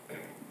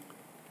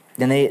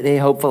 then they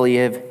hopefully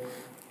have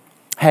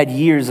had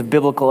years of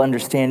biblical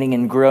understanding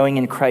and growing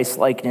in Christ's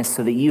likeness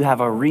so that you have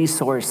a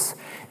resource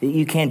that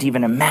you can't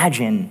even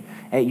imagine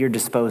at your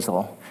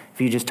disposal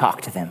if you just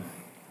talk to them.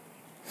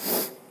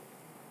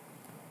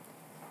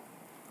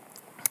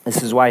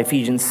 This is why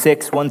Ephesians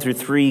 6, 1 through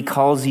 3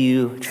 calls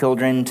you,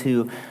 children,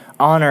 to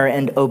honor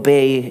and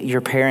obey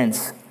your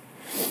parents.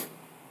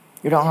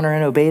 You're to honor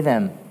and obey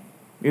them.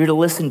 You're to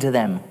listen to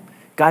them.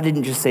 God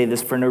didn't just say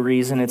this for no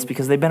reason. It's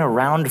because they've been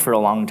around for a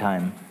long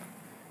time.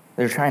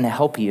 They're trying to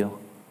help you.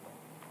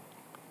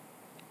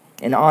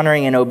 In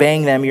honoring and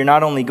obeying them, you're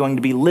not only going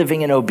to be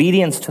living in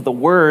obedience to the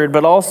word,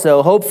 but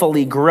also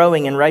hopefully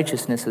growing in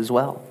righteousness as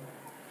well.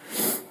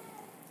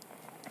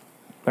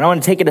 But I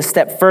want to take it a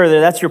step further.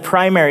 That's your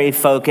primary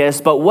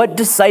focus. But what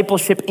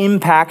discipleship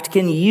impact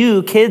can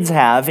you kids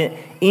have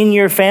in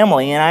your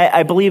family? And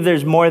I believe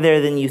there's more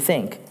there than you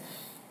think.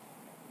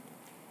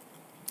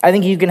 I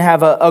think you can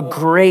have a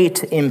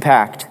great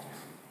impact,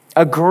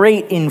 a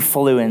great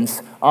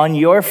influence on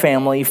your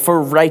family for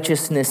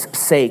righteousness'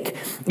 sake.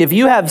 If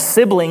you have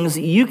siblings,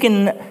 you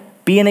can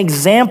be an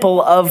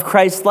example of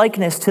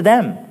Christ-likeness to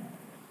them.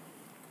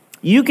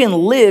 You can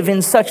live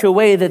in such a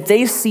way that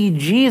they see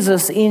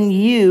Jesus in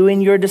you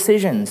in your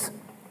decisions.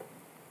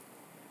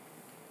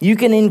 You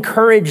can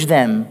encourage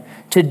them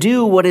to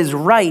do what is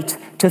right,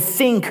 to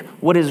think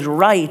what is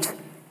right,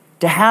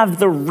 to have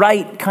the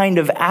right kind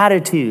of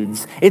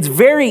attitudes. It's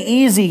very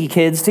easy,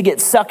 kids, to get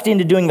sucked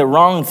into doing the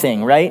wrong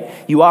thing, right?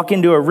 You walk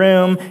into a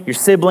room, your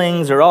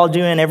siblings are all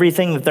doing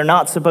everything that they're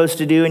not supposed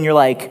to do, and you're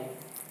like,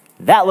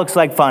 that looks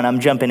like fun,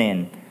 I'm jumping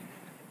in.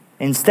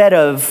 Instead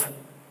of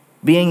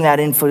being that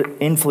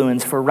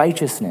influence for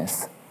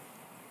righteousness.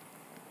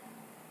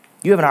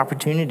 You have an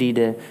opportunity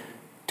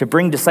to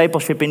bring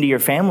discipleship into your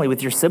family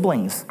with your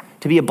siblings,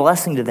 to be a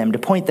blessing to them, to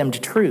point them to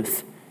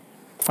truth.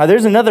 Now,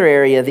 there's another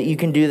area that you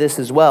can do this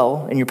as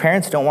well, and your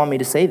parents don't want me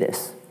to say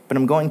this, but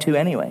I'm going to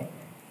anyway.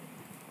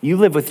 You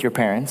live with your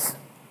parents.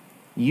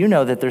 You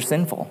know that they're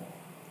sinful,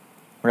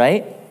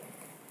 right?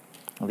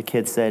 Well, the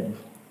kid said,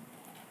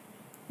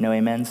 no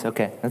amens?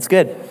 Okay, that's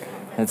good.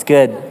 That's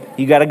good.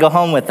 You got to go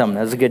home with them.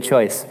 That was a good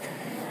choice.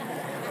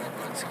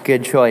 It's a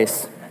good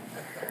choice.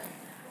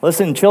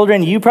 Listen,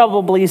 children, you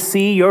probably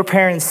see your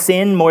parents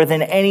sin more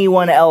than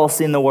anyone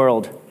else in the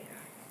world.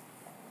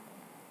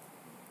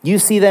 You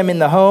see them in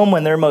the home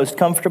when they're most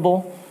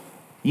comfortable.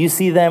 You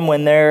see them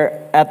when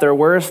they're at their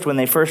worst, when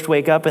they first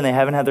wake up and they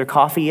haven't had their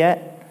coffee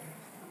yet.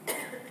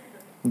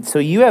 And so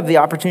you have the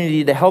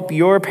opportunity to help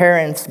your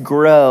parents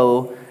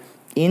grow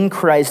in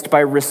Christ by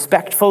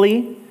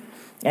respectfully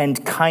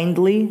and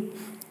kindly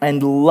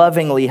and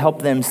lovingly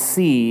help them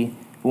see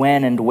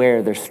when and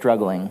where they're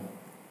struggling.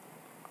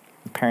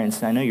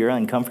 Parents, I know you're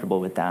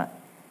uncomfortable with that.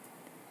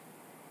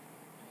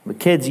 But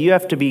kids, you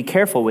have to be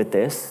careful with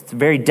this. It's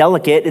very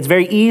delicate. It's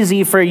very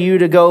easy for you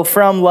to go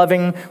from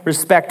loving,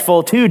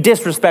 respectful to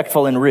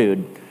disrespectful and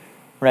rude.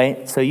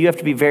 right? So you have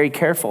to be very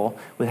careful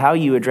with how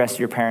you address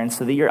your parents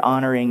so that you're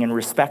honoring and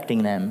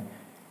respecting them.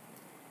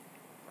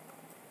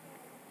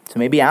 So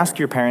maybe ask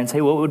your parents,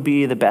 hey, what would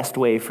be the best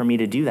way for me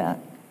to do that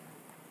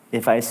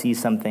if I see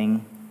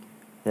something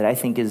that I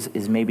think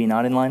is maybe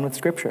not in line with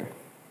Scripture?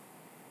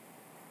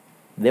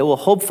 They will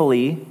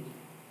hopefully,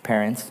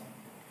 parents,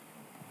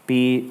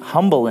 be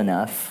humble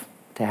enough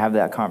to have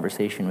that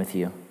conversation with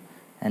you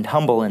and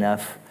humble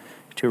enough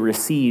to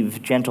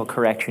receive gentle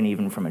correction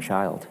even from a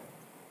child.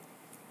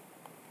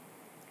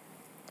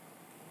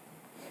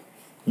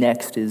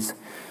 Next is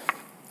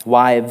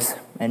wives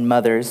and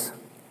mothers.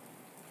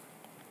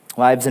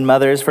 Wives and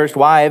mothers. First,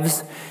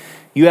 wives,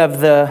 you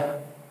have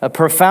a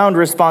profound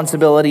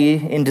responsibility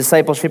in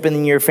discipleship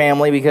in your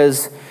family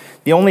because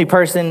the only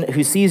person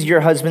who sees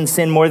your husband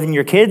sin more than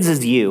your kids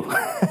is you.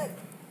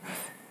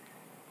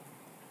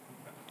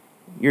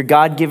 Your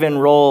God-given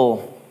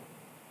role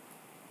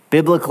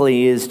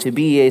biblically is to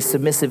be a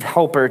submissive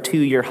helper to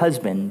your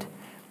husband.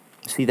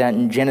 You see that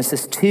in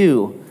Genesis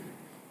 2.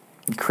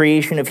 The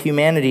creation of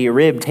humanity, a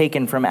rib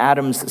taken from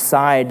Adam's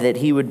side, that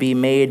he would be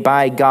made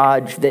by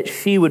God, that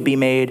she would be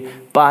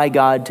made by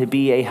God to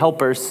be a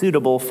helper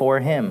suitable for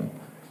him.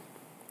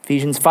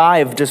 Ephesians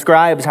 5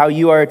 describes how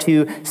you are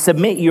to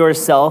submit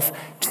yourself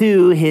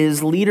to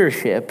his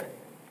leadership.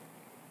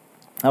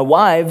 Now,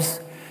 wives,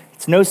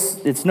 it's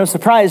no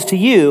surprise to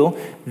you,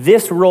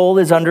 this role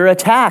is under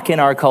attack in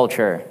our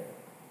culture.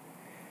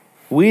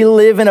 We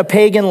live in a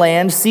pagan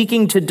land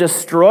seeking to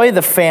destroy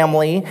the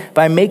family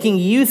by making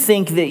you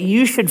think that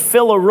you should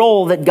fill a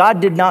role that God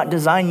did not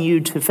design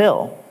you to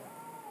fill.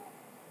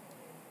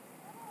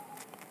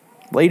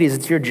 Ladies,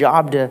 it's your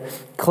job to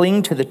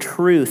cling to the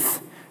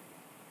truth,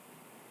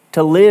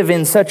 to live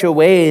in such a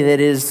way that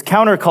is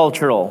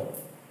countercultural,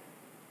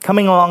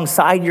 coming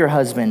alongside your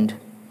husband,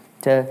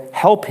 to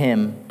help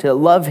him, to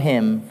love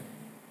him,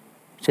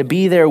 to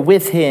be there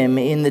with him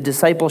in the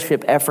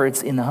discipleship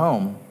efforts in the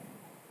home.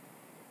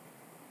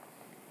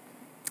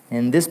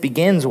 And this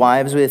begins,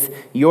 wives, with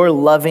your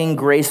loving,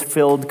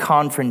 grace-filled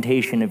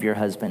confrontation of your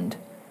husband.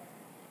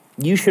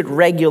 You should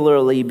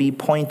regularly be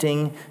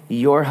pointing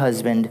your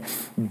husband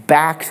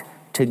back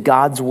to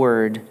God's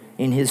word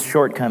in his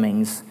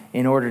shortcomings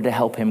in order to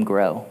help him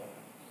grow.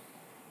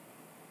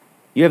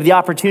 You have the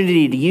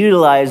opportunity to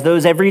utilize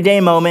those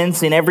everyday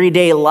moments in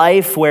everyday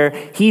life where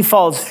he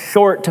falls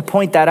short to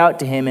point that out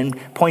to him and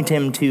point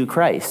him to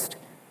Christ.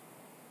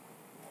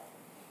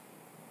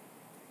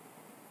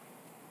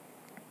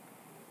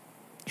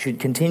 You should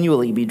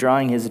continually be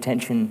drawing his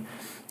attention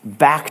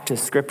back to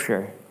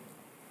Scripture.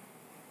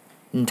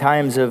 In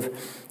times of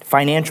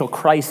financial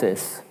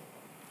crisis,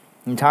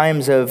 in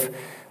times of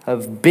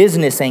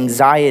business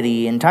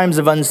anxiety, in times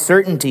of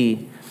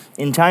uncertainty,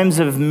 in times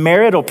of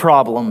marital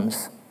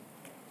problems,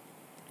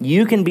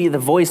 you can be the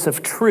voice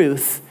of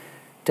truth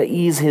to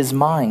ease his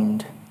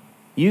mind.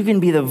 You can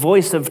be the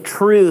voice of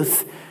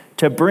truth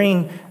to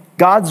bring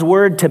God's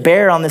word to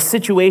bear on the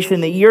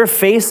situation that you're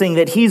facing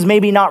that he's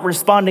maybe not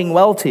responding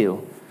well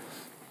to.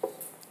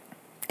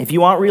 If you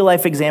want real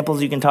life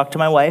examples, you can talk to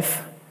my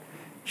wife.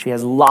 She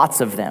has lots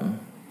of them.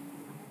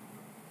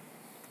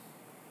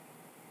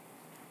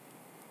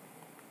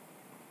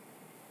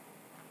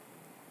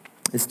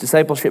 This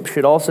discipleship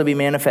should also be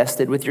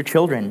manifested with your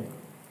children.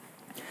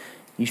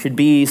 You should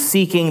be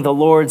seeking the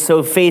Lord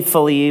so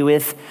faithfully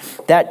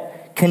with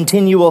that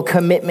continual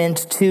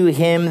commitment to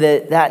him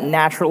that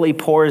naturally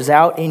pours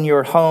out in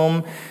your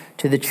home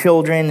to the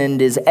children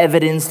and is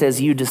evidenced as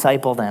you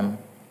disciple them.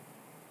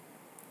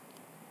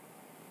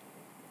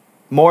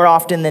 More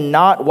often than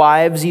not,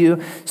 wives,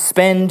 you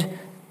spend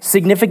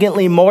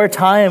significantly more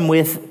time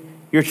with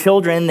your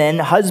children than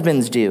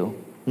husbands do.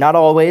 Not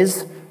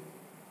always,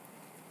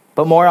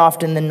 but more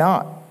often than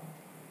not.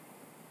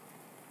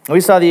 We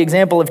saw the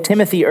example of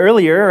Timothy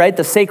earlier, right?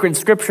 The sacred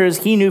scriptures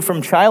he knew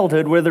from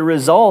childhood were the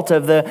result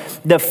of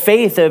the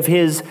faith of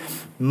his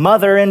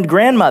mother and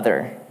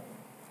grandmother.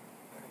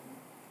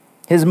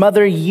 His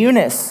mother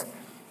Eunice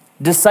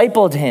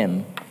discipled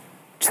him,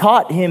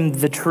 taught him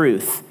the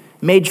truth,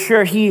 made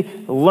sure he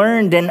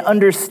learned and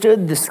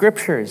understood the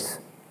scriptures.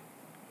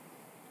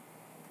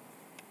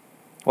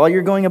 While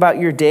you're going about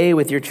your day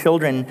with your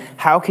children,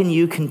 how can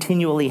you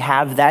continually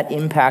have that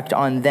impact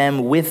on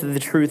them with the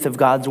truth of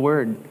God's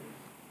word?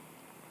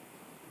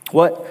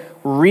 What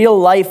real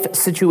life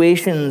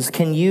situations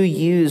can you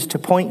use to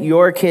point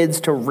your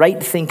kids to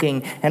right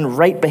thinking and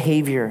right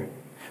behavior?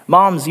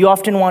 Moms, you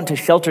often want to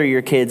shelter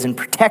your kids and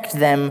protect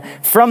them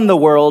from the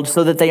world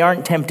so that they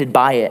aren't tempted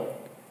by it.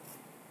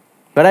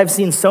 But I've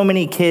seen so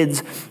many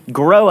kids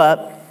grow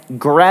up,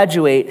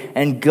 graduate,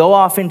 and go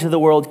off into the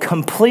world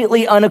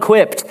completely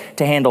unequipped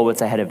to handle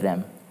what's ahead of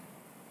them.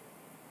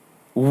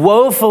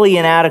 Woefully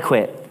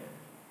inadequate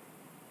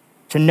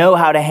to know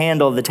how to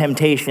handle the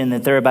temptation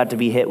that they're about to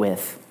be hit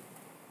with.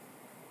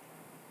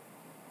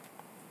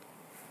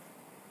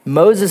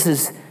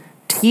 Moses'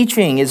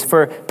 teaching is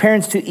for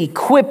parents to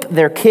equip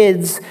their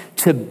kids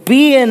to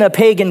be in a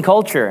pagan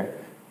culture.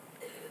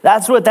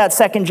 That's what that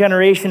second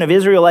generation of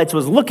Israelites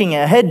was looking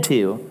ahead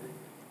to.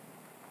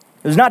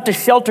 It was not to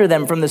shelter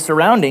them from the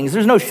surroundings.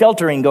 There's no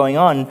sheltering going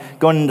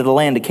into the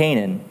land of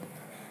Canaan.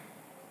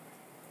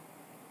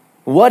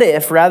 What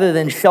if, rather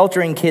than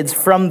sheltering kids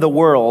from the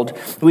world,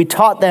 we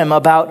taught them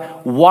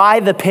about why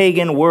the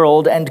pagan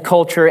world and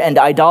culture and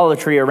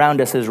idolatry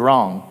around us is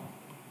wrong?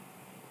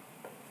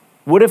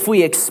 What if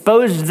we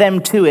exposed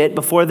them to it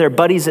before their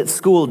buddies at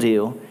school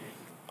do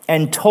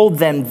and told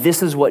them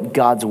this is what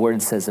God's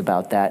word says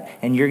about that,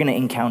 and you're going to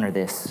encounter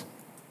this?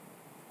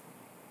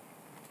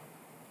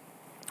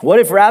 What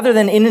if rather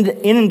than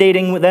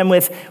inundating them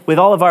with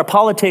all of our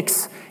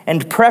politics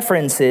and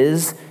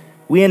preferences,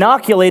 we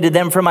inoculated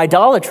them from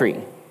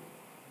idolatry?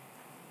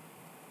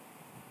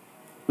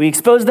 We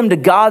exposed them to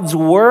God's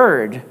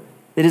word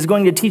that is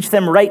going to teach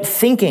them right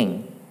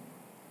thinking.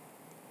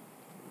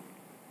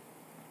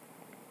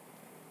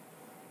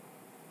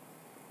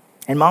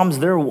 And moms,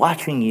 they're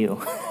watching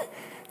you.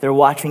 They're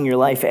watching your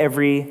life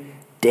every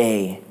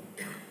day.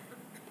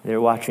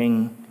 They're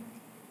watching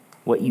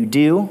what you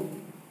do,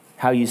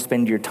 how you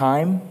spend your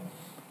time,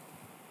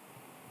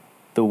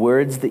 the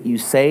words that you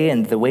say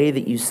and the way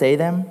that you say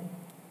them.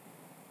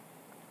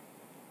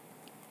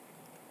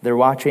 They're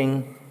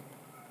watching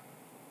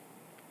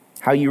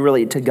how you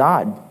relate to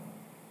God,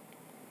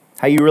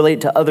 how you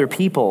relate to other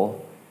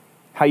people,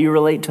 how you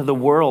relate to the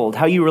world,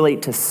 how you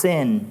relate to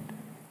sin,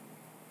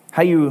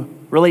 how you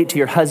relate to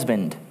your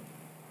husband.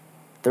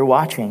 They're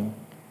watching.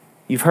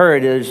 You've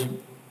heard there's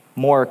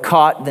more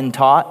caught than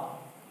taught.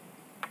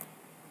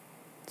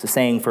 It's a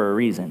saying for a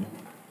reason.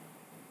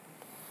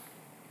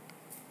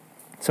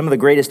 Some of the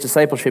greatest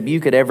discipleship you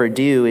could ever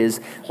do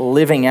is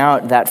living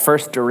out that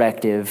first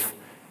directive,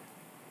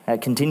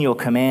 that continual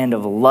command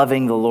of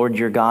loving the Lord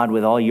your God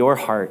with all your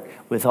heart,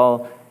 with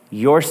all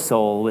your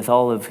soul, with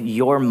all of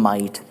your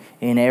might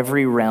in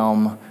every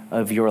realm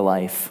of your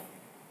life.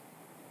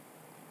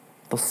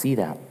 They'll see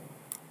that.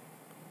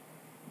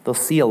 They'll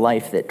see a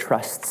life that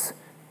trusts.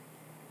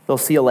 They'll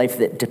see a life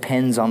that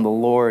depends on the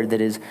Lord,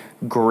 that is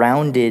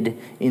grounded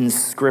in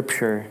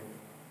Scripture.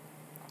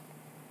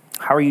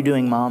 How are you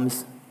doing,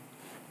 moms?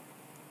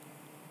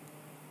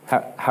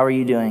 How are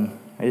you doing?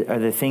 Are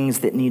there things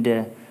that need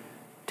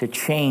to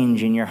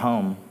change in your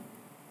home?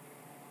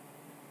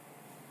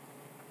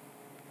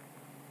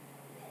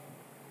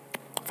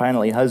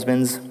 Finally,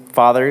 husbands,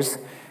 fathers,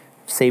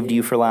 saved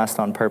you for last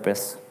on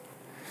purpose.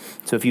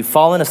 So if you've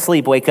fallen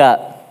asleep, wake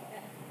up.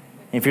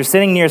 If you're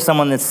sitting near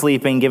someone that's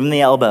sleeping, give them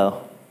the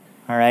elbow.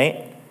 All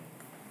right?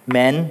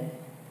 Men,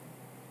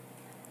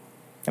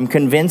 I'm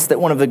convinced that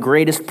one of the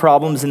greatest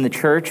problems in the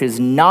church is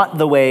not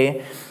the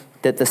way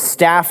that the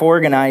staff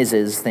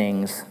organizes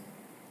things.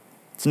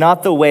 It's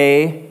not the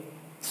way,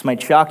 this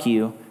might shock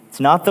you, it's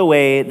not the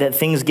way that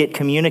things get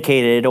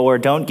communicated or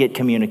don't get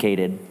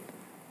communicated.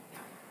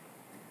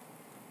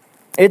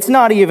 It's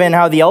not even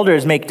how the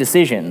elders make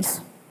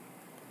decisions,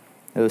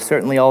 though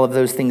certainly all of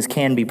those things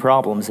can be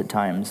problems at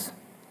times.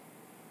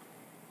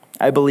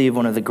 I believe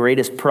one of the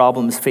greatest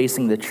problems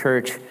facing the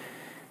church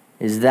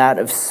is that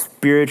of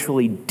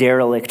spiritually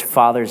derelict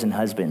fathers and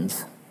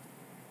husbands.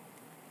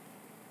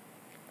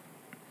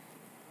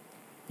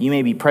 You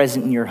may be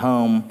present in your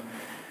home,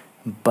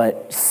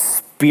 but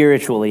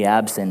spiritually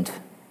absent.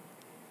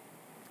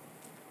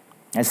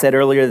 I said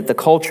earlier that the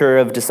culture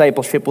of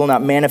discipleship will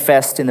not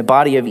manifest in the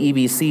body of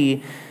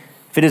EBC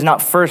if it is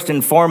not first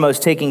and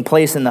foremost taking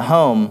place in the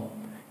home,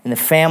 in the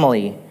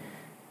family.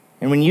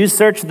 And when you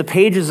search the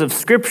pages of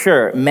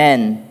Scripture,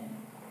 men,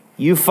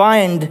 you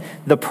find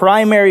the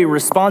primary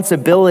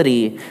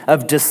responsibility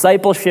of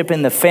discipleship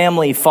in the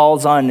family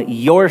falls on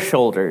your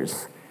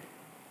shoulders,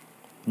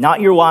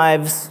 not your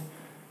wives,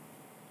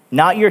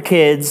 not your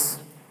kids,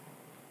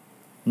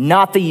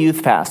 not the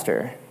youth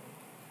pastor,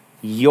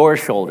 your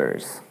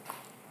shoulders.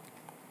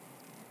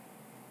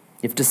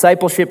 If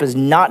discipleship is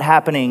not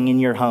happening in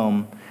your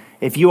home,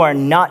 if you are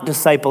not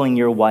discipling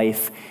your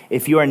wife,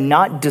 if you are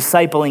not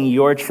discipling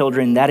your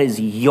children, that is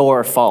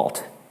your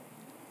fault.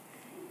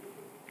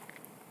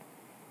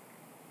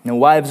 Now,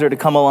 wives are to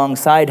come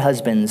alongside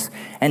husbands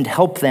and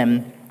help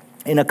them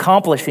in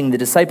accomplishing the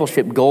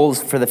discipleship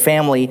goals for the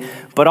family.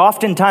 But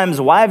oftentimes,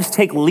 wives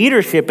take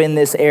leadership in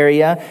this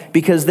area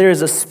because there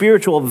is a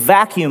spiritual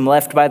vacuum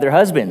left by their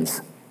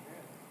husbands.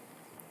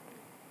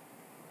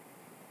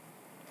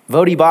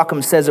 Vodi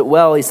Bakum says it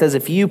well. He says,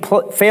 if you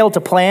fail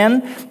to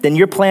plan, then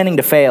you're planning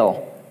to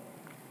fail.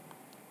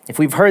 If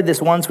we've heard this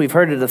once, we've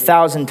heard it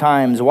 1,000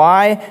 times.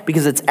 Why?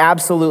 Because it's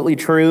absolutely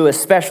true,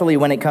 especially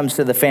when it comes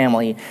to the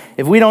family.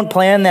 If we don't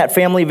plan that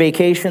family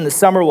vacation, the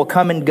summer will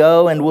come and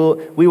go, and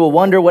we will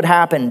wonder what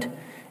happened.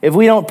 If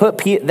we don't put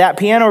that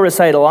piano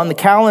recital on the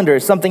calendar,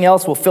 something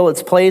else will fill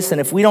its place. And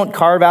if we don't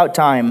carve out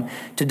time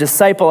to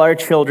disciple our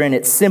children,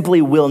 it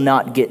simply will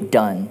not get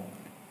done.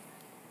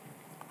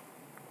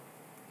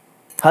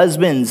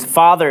 Husbands,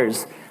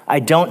 fathers, I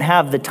don't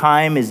have the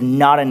time is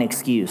not an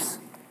excuse.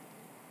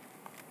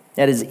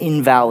 That is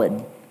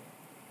invalid.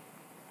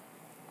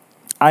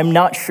 I'm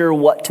not sure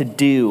what to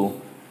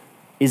do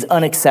is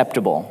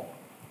unacceptable.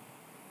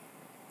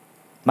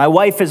 My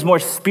wife is more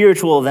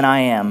spiritual than I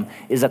am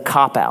is a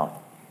cop-out.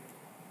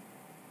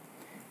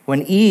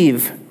 When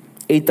Eve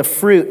ate the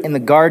fruit in the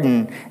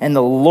garden, and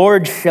the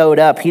Lord showed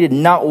up. He did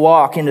not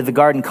walk into the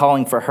garden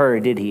calling for her,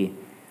 did he?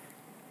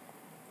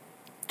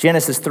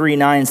 Genesis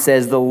 3:9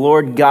 says, the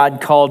Lord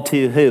God called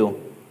to who?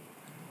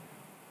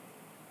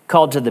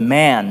 Called to the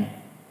man,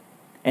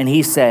 and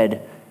he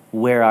said,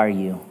 where are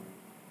you?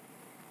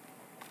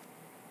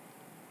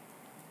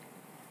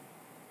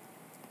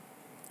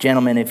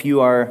 Gentlemen, if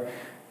you are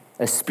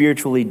a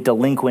spiritually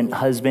delinquent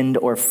husband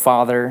or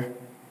father,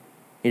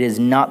 it is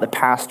not the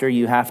pastor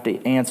you have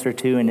to answer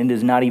to, and it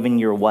is not even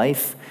your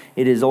wife.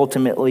 It is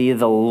ultimately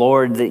the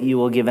Lord that you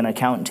will give an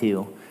account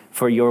to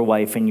for your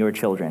wife and your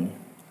children.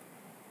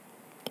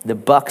 The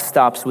buck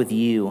stops with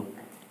you,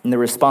 and the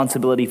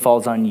responsibility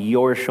falls on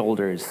your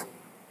shoulders.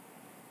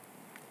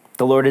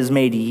 The Lord has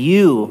made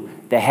you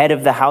the head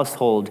of the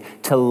household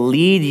to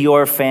lead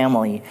your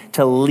family,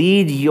 to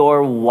lead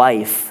your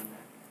wife,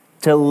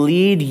 to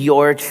lead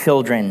your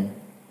children.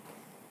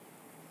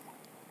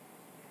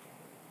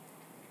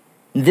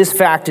 This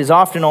fact is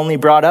often only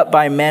brought up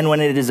by men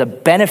when it is a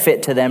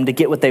benefit to them to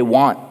get what they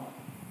want.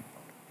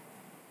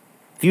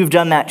 If you've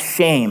done that,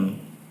 shame.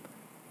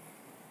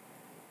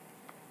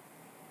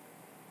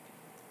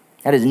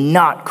 That is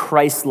not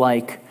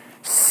Christ-like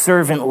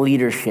servant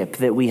leadership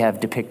that we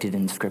have depicted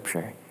in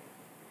Scripture.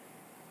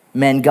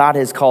 Men, God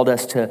has called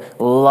us to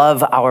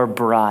love our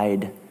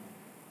bride,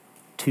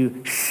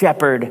 to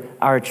shepherd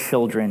our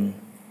children.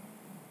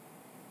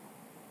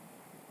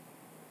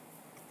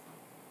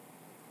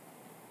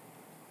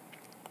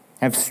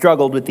 I've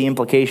struggled with the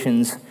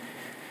implications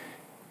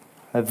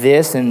of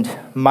this and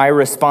my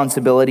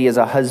responsibility as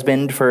a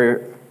husband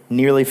for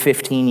nearly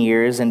 15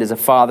 years and as a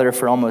father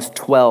for almost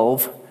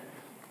 12.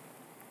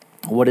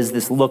 What does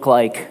this look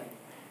like?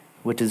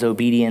 What does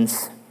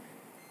obedience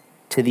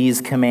to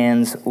these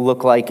commands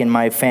look like in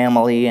my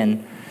family?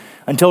 And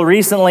until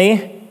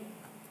recently,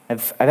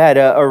 I've had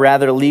a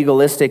rather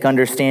legalistic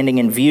understanding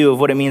and view of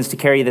what it means to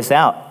carry this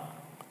out.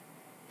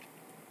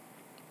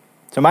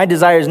 So my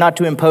desire is not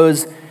to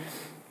impose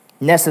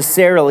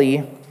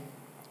necessarily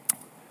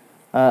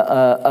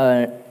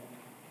an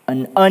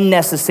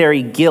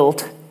unnecessary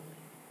guilt,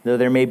 though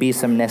there may be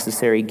some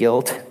necessary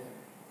guilt.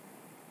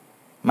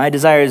 My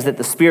desire is that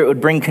the Spirit would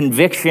bring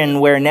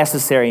conviction where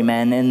necessary,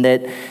 men, and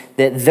that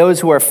those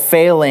who are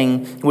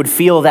failing would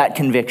feel that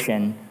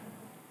conviction.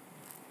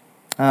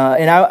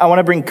 And I want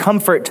to bring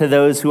comfort to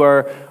those who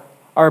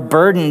are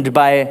burdened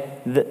by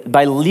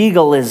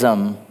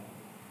legalism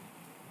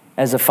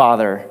as a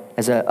father,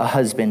 as a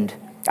husband.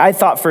 I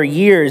thought for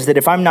years that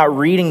if I'm not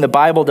reading the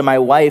Bible to my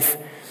wife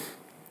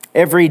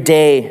every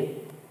day,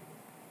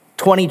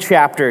 20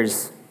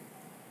 chapters,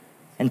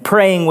 and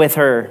praying with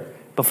her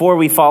before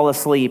we fall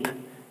asleep,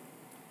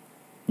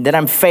 that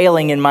I'm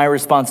failing in my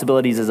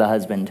responsibilities as a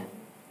husband.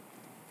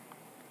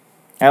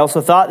 I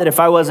also thought that if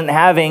I wasn't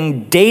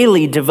having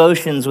daily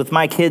devotions with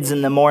my kids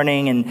in the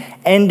morning and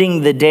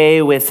ending the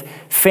day with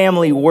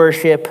family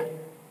worship,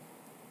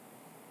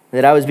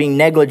 that I was being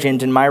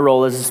negligent in my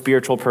role as a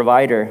spiritual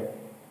provider.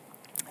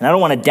 And I don't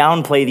want to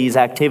downplay these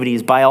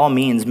activities. By all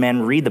means,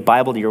 men, read the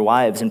Bible to your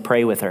wives and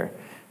pray with her.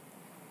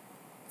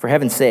 For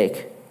heaven's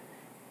sake.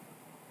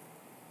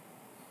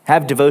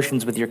 Have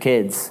devotions with your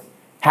kids.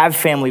 Have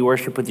family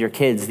worship with your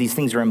kids. These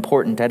things are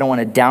important. I don't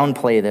want to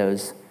downplay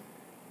those.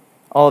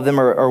 All of them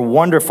are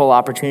wonderful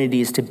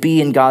opportunities to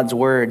be in God's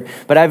word.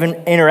 But I've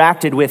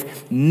interacted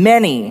with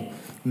many,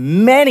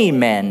 many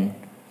men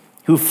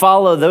who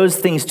follow those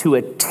things to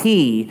a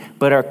T,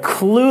 but are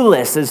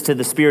clueless as to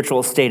the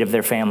spiritual state of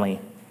their family.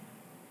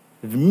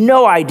 They have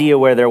no idea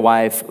where their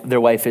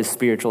wife is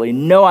spiritually,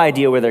 no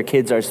idea where their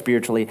kids are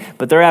spiritually,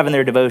 but they're having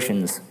their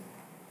devotions.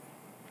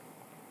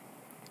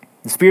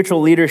 The spiritual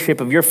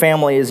leadership of your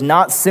family is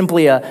not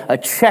simply a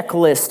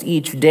checklist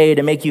each day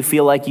to make you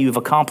feel like you've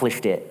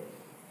accomplished it.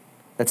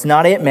 That's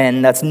not it,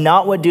 men. That's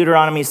not what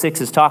Deuteronomy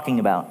 6 is talking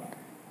about.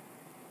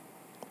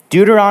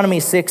 Deuteronomy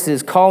 6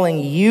 is calling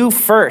you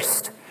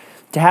first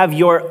to have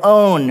your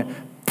own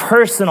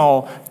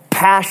personal,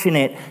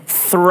 passionate,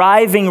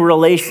 thriving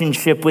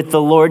relationship with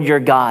the Lord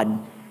your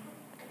God.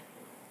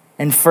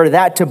 And for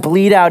that to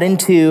bleed out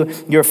into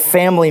your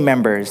family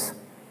members.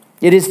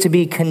 It is to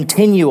be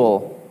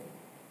continual.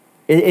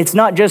 It's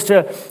not just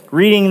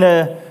reading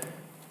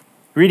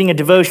a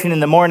devotion in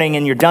the morning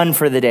and you're done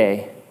for the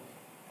day.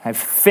 I've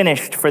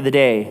finished for the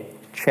day.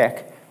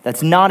 Check.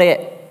 That's not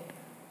it.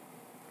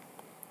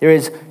 There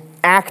is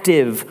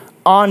active,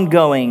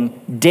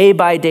 ongoing,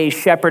 day-by-day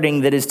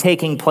shepherding that is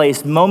taking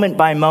place moment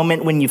by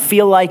moment when you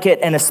feel like it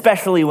and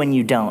especially when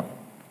you don't.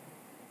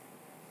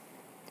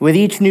 With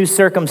each new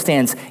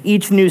circumstance,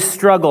 each new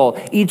struggle,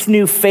 each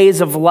new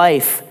phase of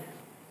life,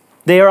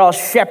 they are all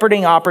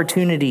shepherding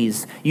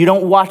opportunities. You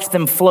don't watch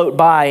them float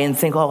by and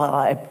think, oh, well,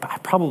 I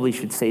probably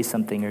should say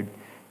something or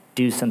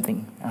do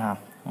something.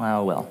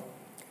 Well,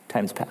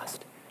 time's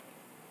passed.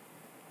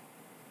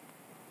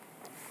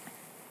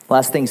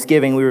 Last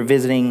Thanksgiving, we were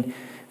visiting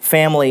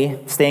family,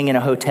 staying in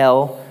a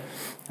hotel.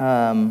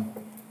 And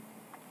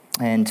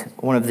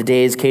one of the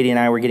days, Katie and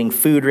I were getting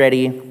food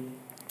ready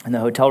in the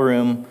hotel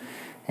room,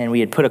 and we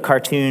had put a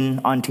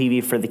cartoon on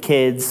TV for the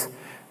kids.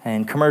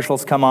 and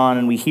commercials come on,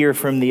 and we hear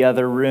from the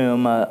other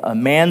room a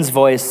man's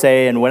voice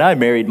say, "And when I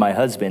married my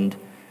husband,"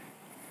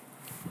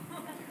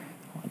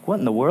 like, what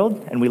in the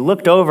world? And we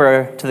looked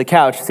over to the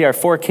couch to see our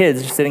 4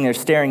 kids just sitting there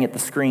staring at the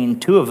screen.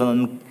 2 of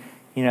them,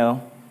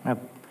 have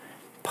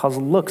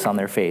puzzled looks on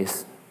their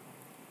face.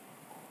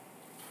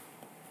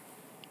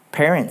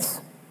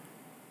 Parents,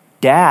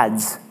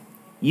 dads,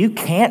 you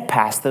can't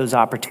pass those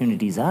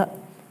opportunities up.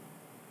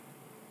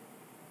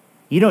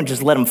 You don't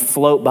just let them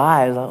float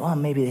by, like, oh,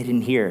 maybe they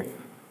didn't hear.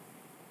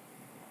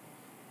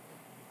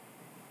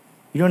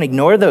 You don't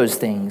ignore those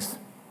things.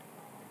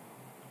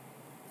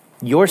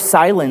 Your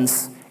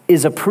silence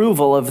is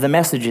approval of the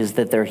messages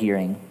that they're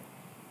hearing.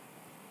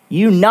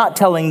 You not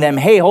telling them,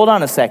 hey, hold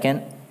on a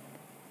second,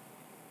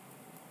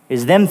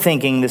 is them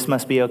thinking this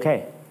must be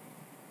okay.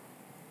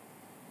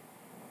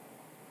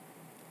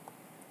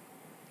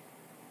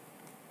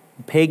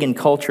 Pagan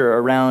culture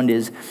around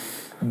is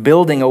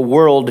building a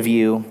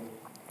worldview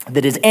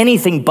that is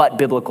anything but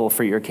biblical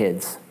for your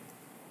kids.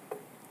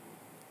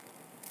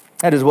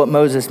 That is what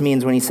Moses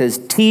means when he says,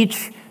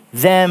 teach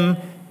them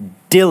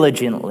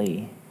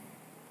diligently.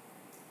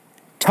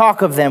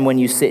 Talk of them when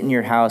you sit in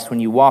your house, when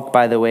you walk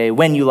by the way,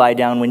 when you lie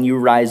down, when you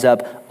rise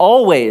up.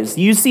 Always.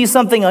 You see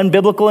something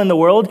unbiblical in the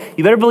world,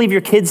 you better believe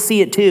your kids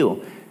see it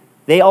too.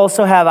 They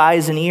also have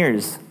eyes and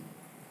ears.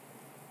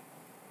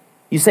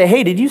 You say,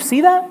 hey, did you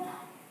see that?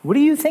 What do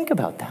you think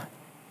about that?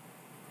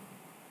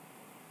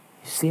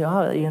 You see,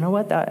 oh, you know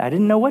what? I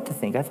didn't know what to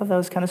think. I thought that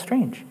was kind of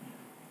strange.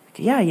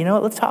 Yeah, you know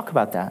what? Let's talk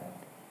about that.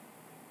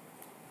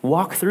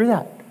 Walk through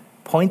that.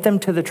 Point them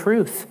to the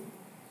truth.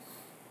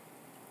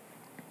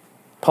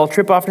 Paul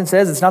Tripp often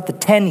says it's not the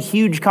 10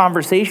 huge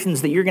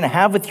conversations that you're going to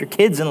have with your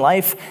kids in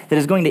life that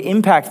is going to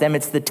impact them.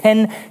 It's the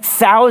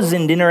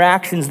 10,000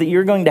 interactions that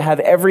you're going to have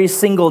every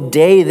single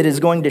day that is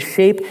going to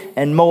shape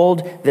and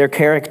mold their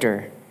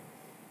character.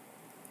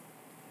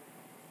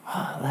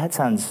 Oh, that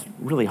sounds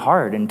really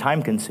hard and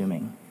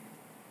time-consuming.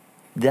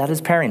 That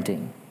is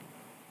parenting.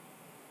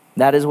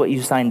 That is what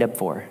you signed up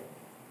for.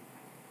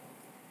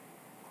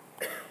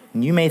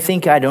 You may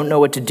think, I don't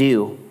know what to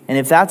do. And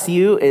if that's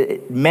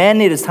you,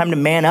 men, it is time to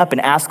man up and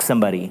ask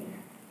somebody.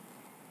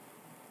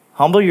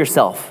 Humble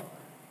yourself.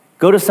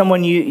 Go to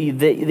someone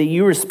that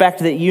you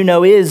respect, that you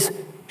know is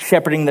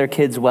shepherding their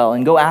kids well,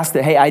 and go ask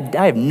that, hey,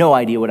 I have no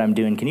idea what I'm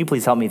doing. Can you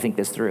please help me think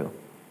this through?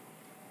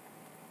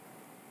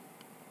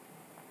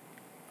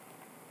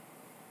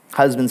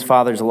 Husbands,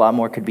 fathers, a lot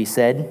more could be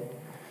said.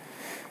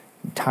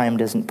 Time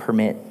doesn't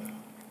permit.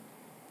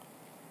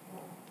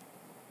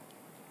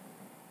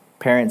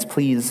 Parents,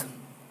 please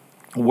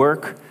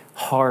work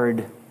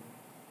hard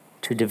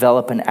to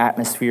develop an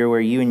atmosphere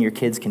where you and your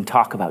kids can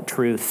talk about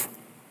truth.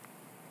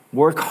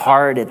 Work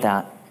hard at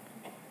that.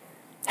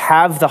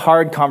 Have the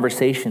hard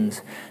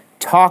conversations.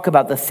 Talk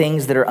about the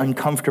things that are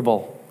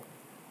uncomfortable.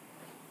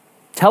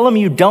 Tell them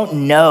you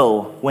don't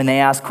know when they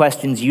ask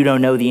questions you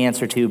don't know the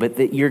answer to, but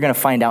that you're going to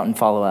find out and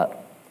follow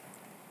up.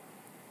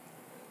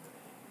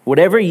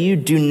 Whatever you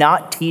do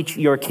not teach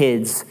your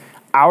kids,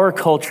 our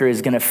culture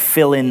is going to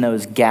fill in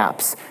those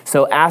gaps.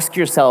 So ask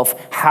yourself,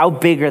 how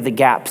big are the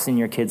gaps in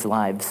your kids'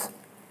 lives?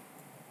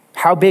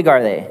 How big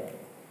are they?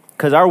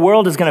 Because our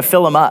world is going to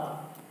fill them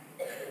up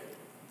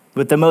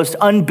with the most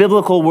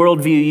unbiblical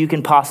worldview you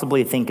can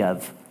possibly think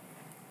of.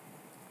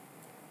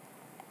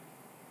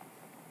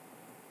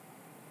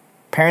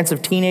 Parents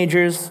of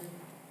teenagers,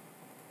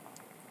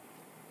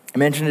 I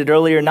mentioned it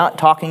earlier, not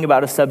talking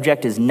about a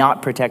subject is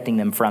not protecting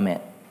them from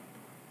it.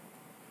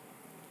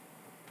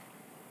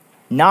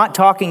 Not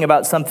talking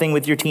about something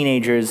with your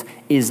teenagers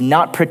is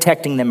not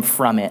protecting them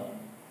from it.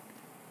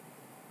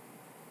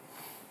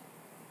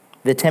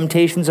 The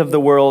temptations of the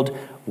world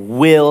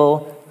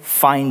will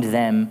find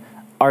them.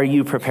 Are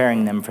you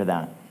preparing them for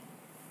that?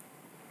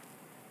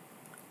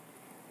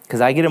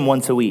 Because I get them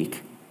once a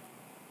week,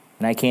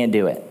 and I can't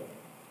do it.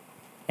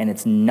 And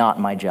it's not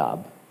my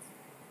job.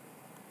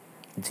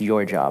 It's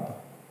your job.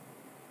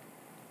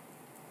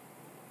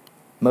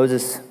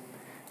 Moses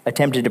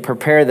attempted to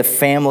prepare the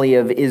family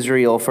of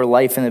Israel for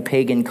life in the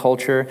pagan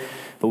culture,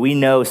 but we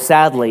know,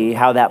 sadly,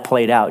 how that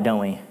played out, don't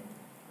we,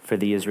 for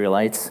the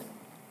Israelites?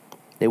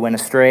 They went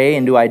astray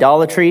into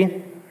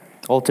idolatry,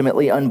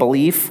 ultimately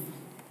unbelief.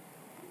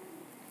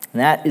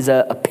 And that is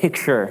a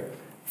picture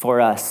for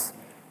us.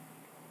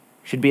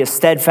 Should be a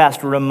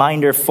steadfast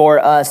reminder for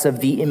us of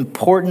the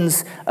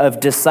importance of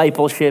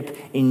discipleship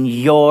in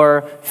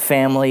your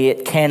family.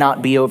 It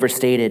cannot be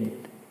overstated.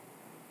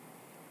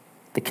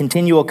 The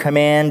continual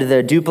command,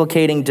 the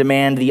duplicating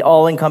demand, the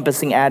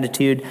all-encompassing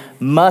attitude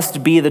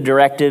must be the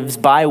directives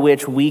by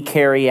which we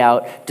carry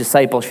out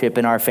discipleship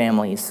in our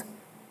families.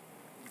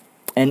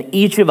 And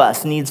each of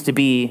us needs to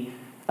be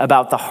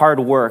about the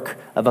hard work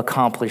of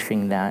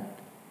accomplishing that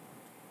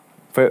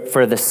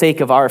for the sake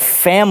of our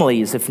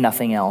families, if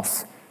nothing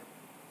else,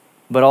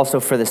 but also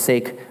for the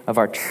sake of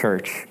our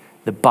church,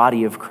 the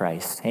body of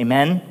Christ.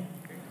 Amen?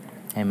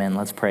 Amen.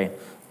 Let's pray.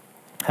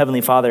 Heavenly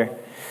Father,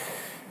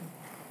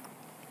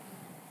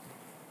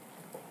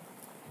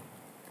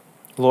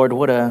 Lord,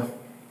 what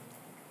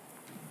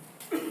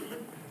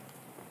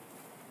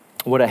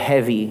What a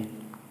heavy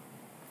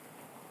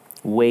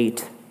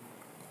weight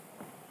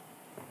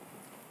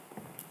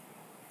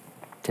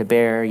to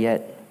bear,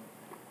 yet,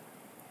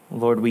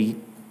 Lord, we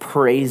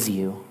praise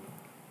you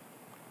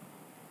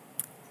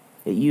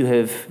that you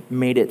have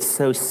made it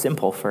so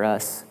simple for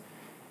us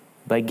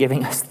by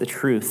giving us the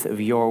truth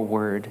of your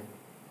word.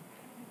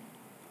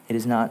 It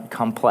is not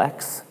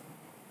complex.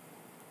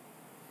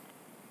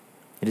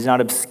 It is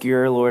not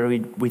obscure,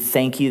 Lord. We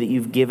thank you that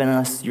you've given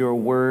us your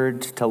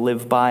word to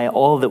live by,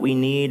 all that we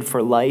need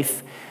for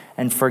life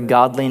and for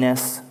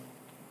godliness.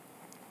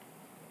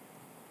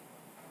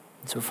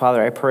 So,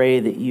 Father, I pray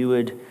that you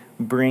would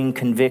bring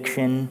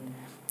conviction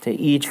to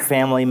each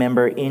family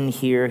member in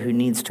here who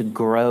needs to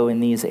grow in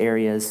these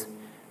areas.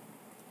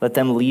 Let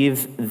them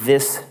leave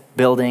this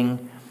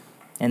building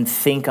and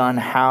think on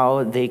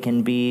how they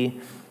can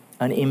be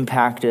an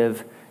impact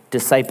of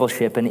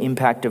discipleship, an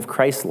impact of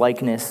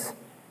Christ-likeness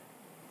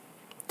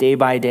day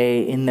by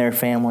day in their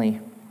family.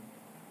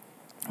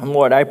 And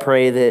Lord, I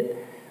pray that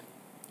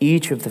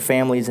each of the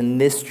families in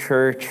this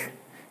church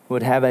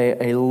would have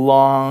a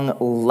long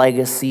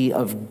legacy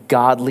of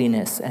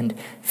godliness and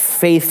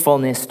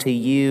faithfulness to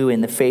you in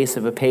the face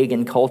of a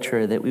pagan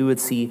culture, that we would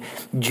see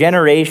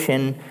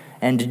generation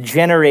and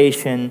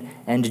generation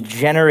and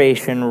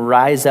generation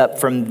rise up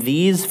from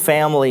these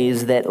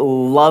families that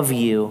love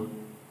you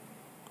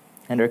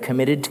and are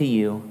committed to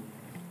you.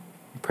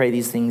 I pray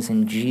these things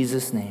in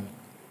Jesus' name.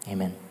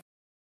 Amen.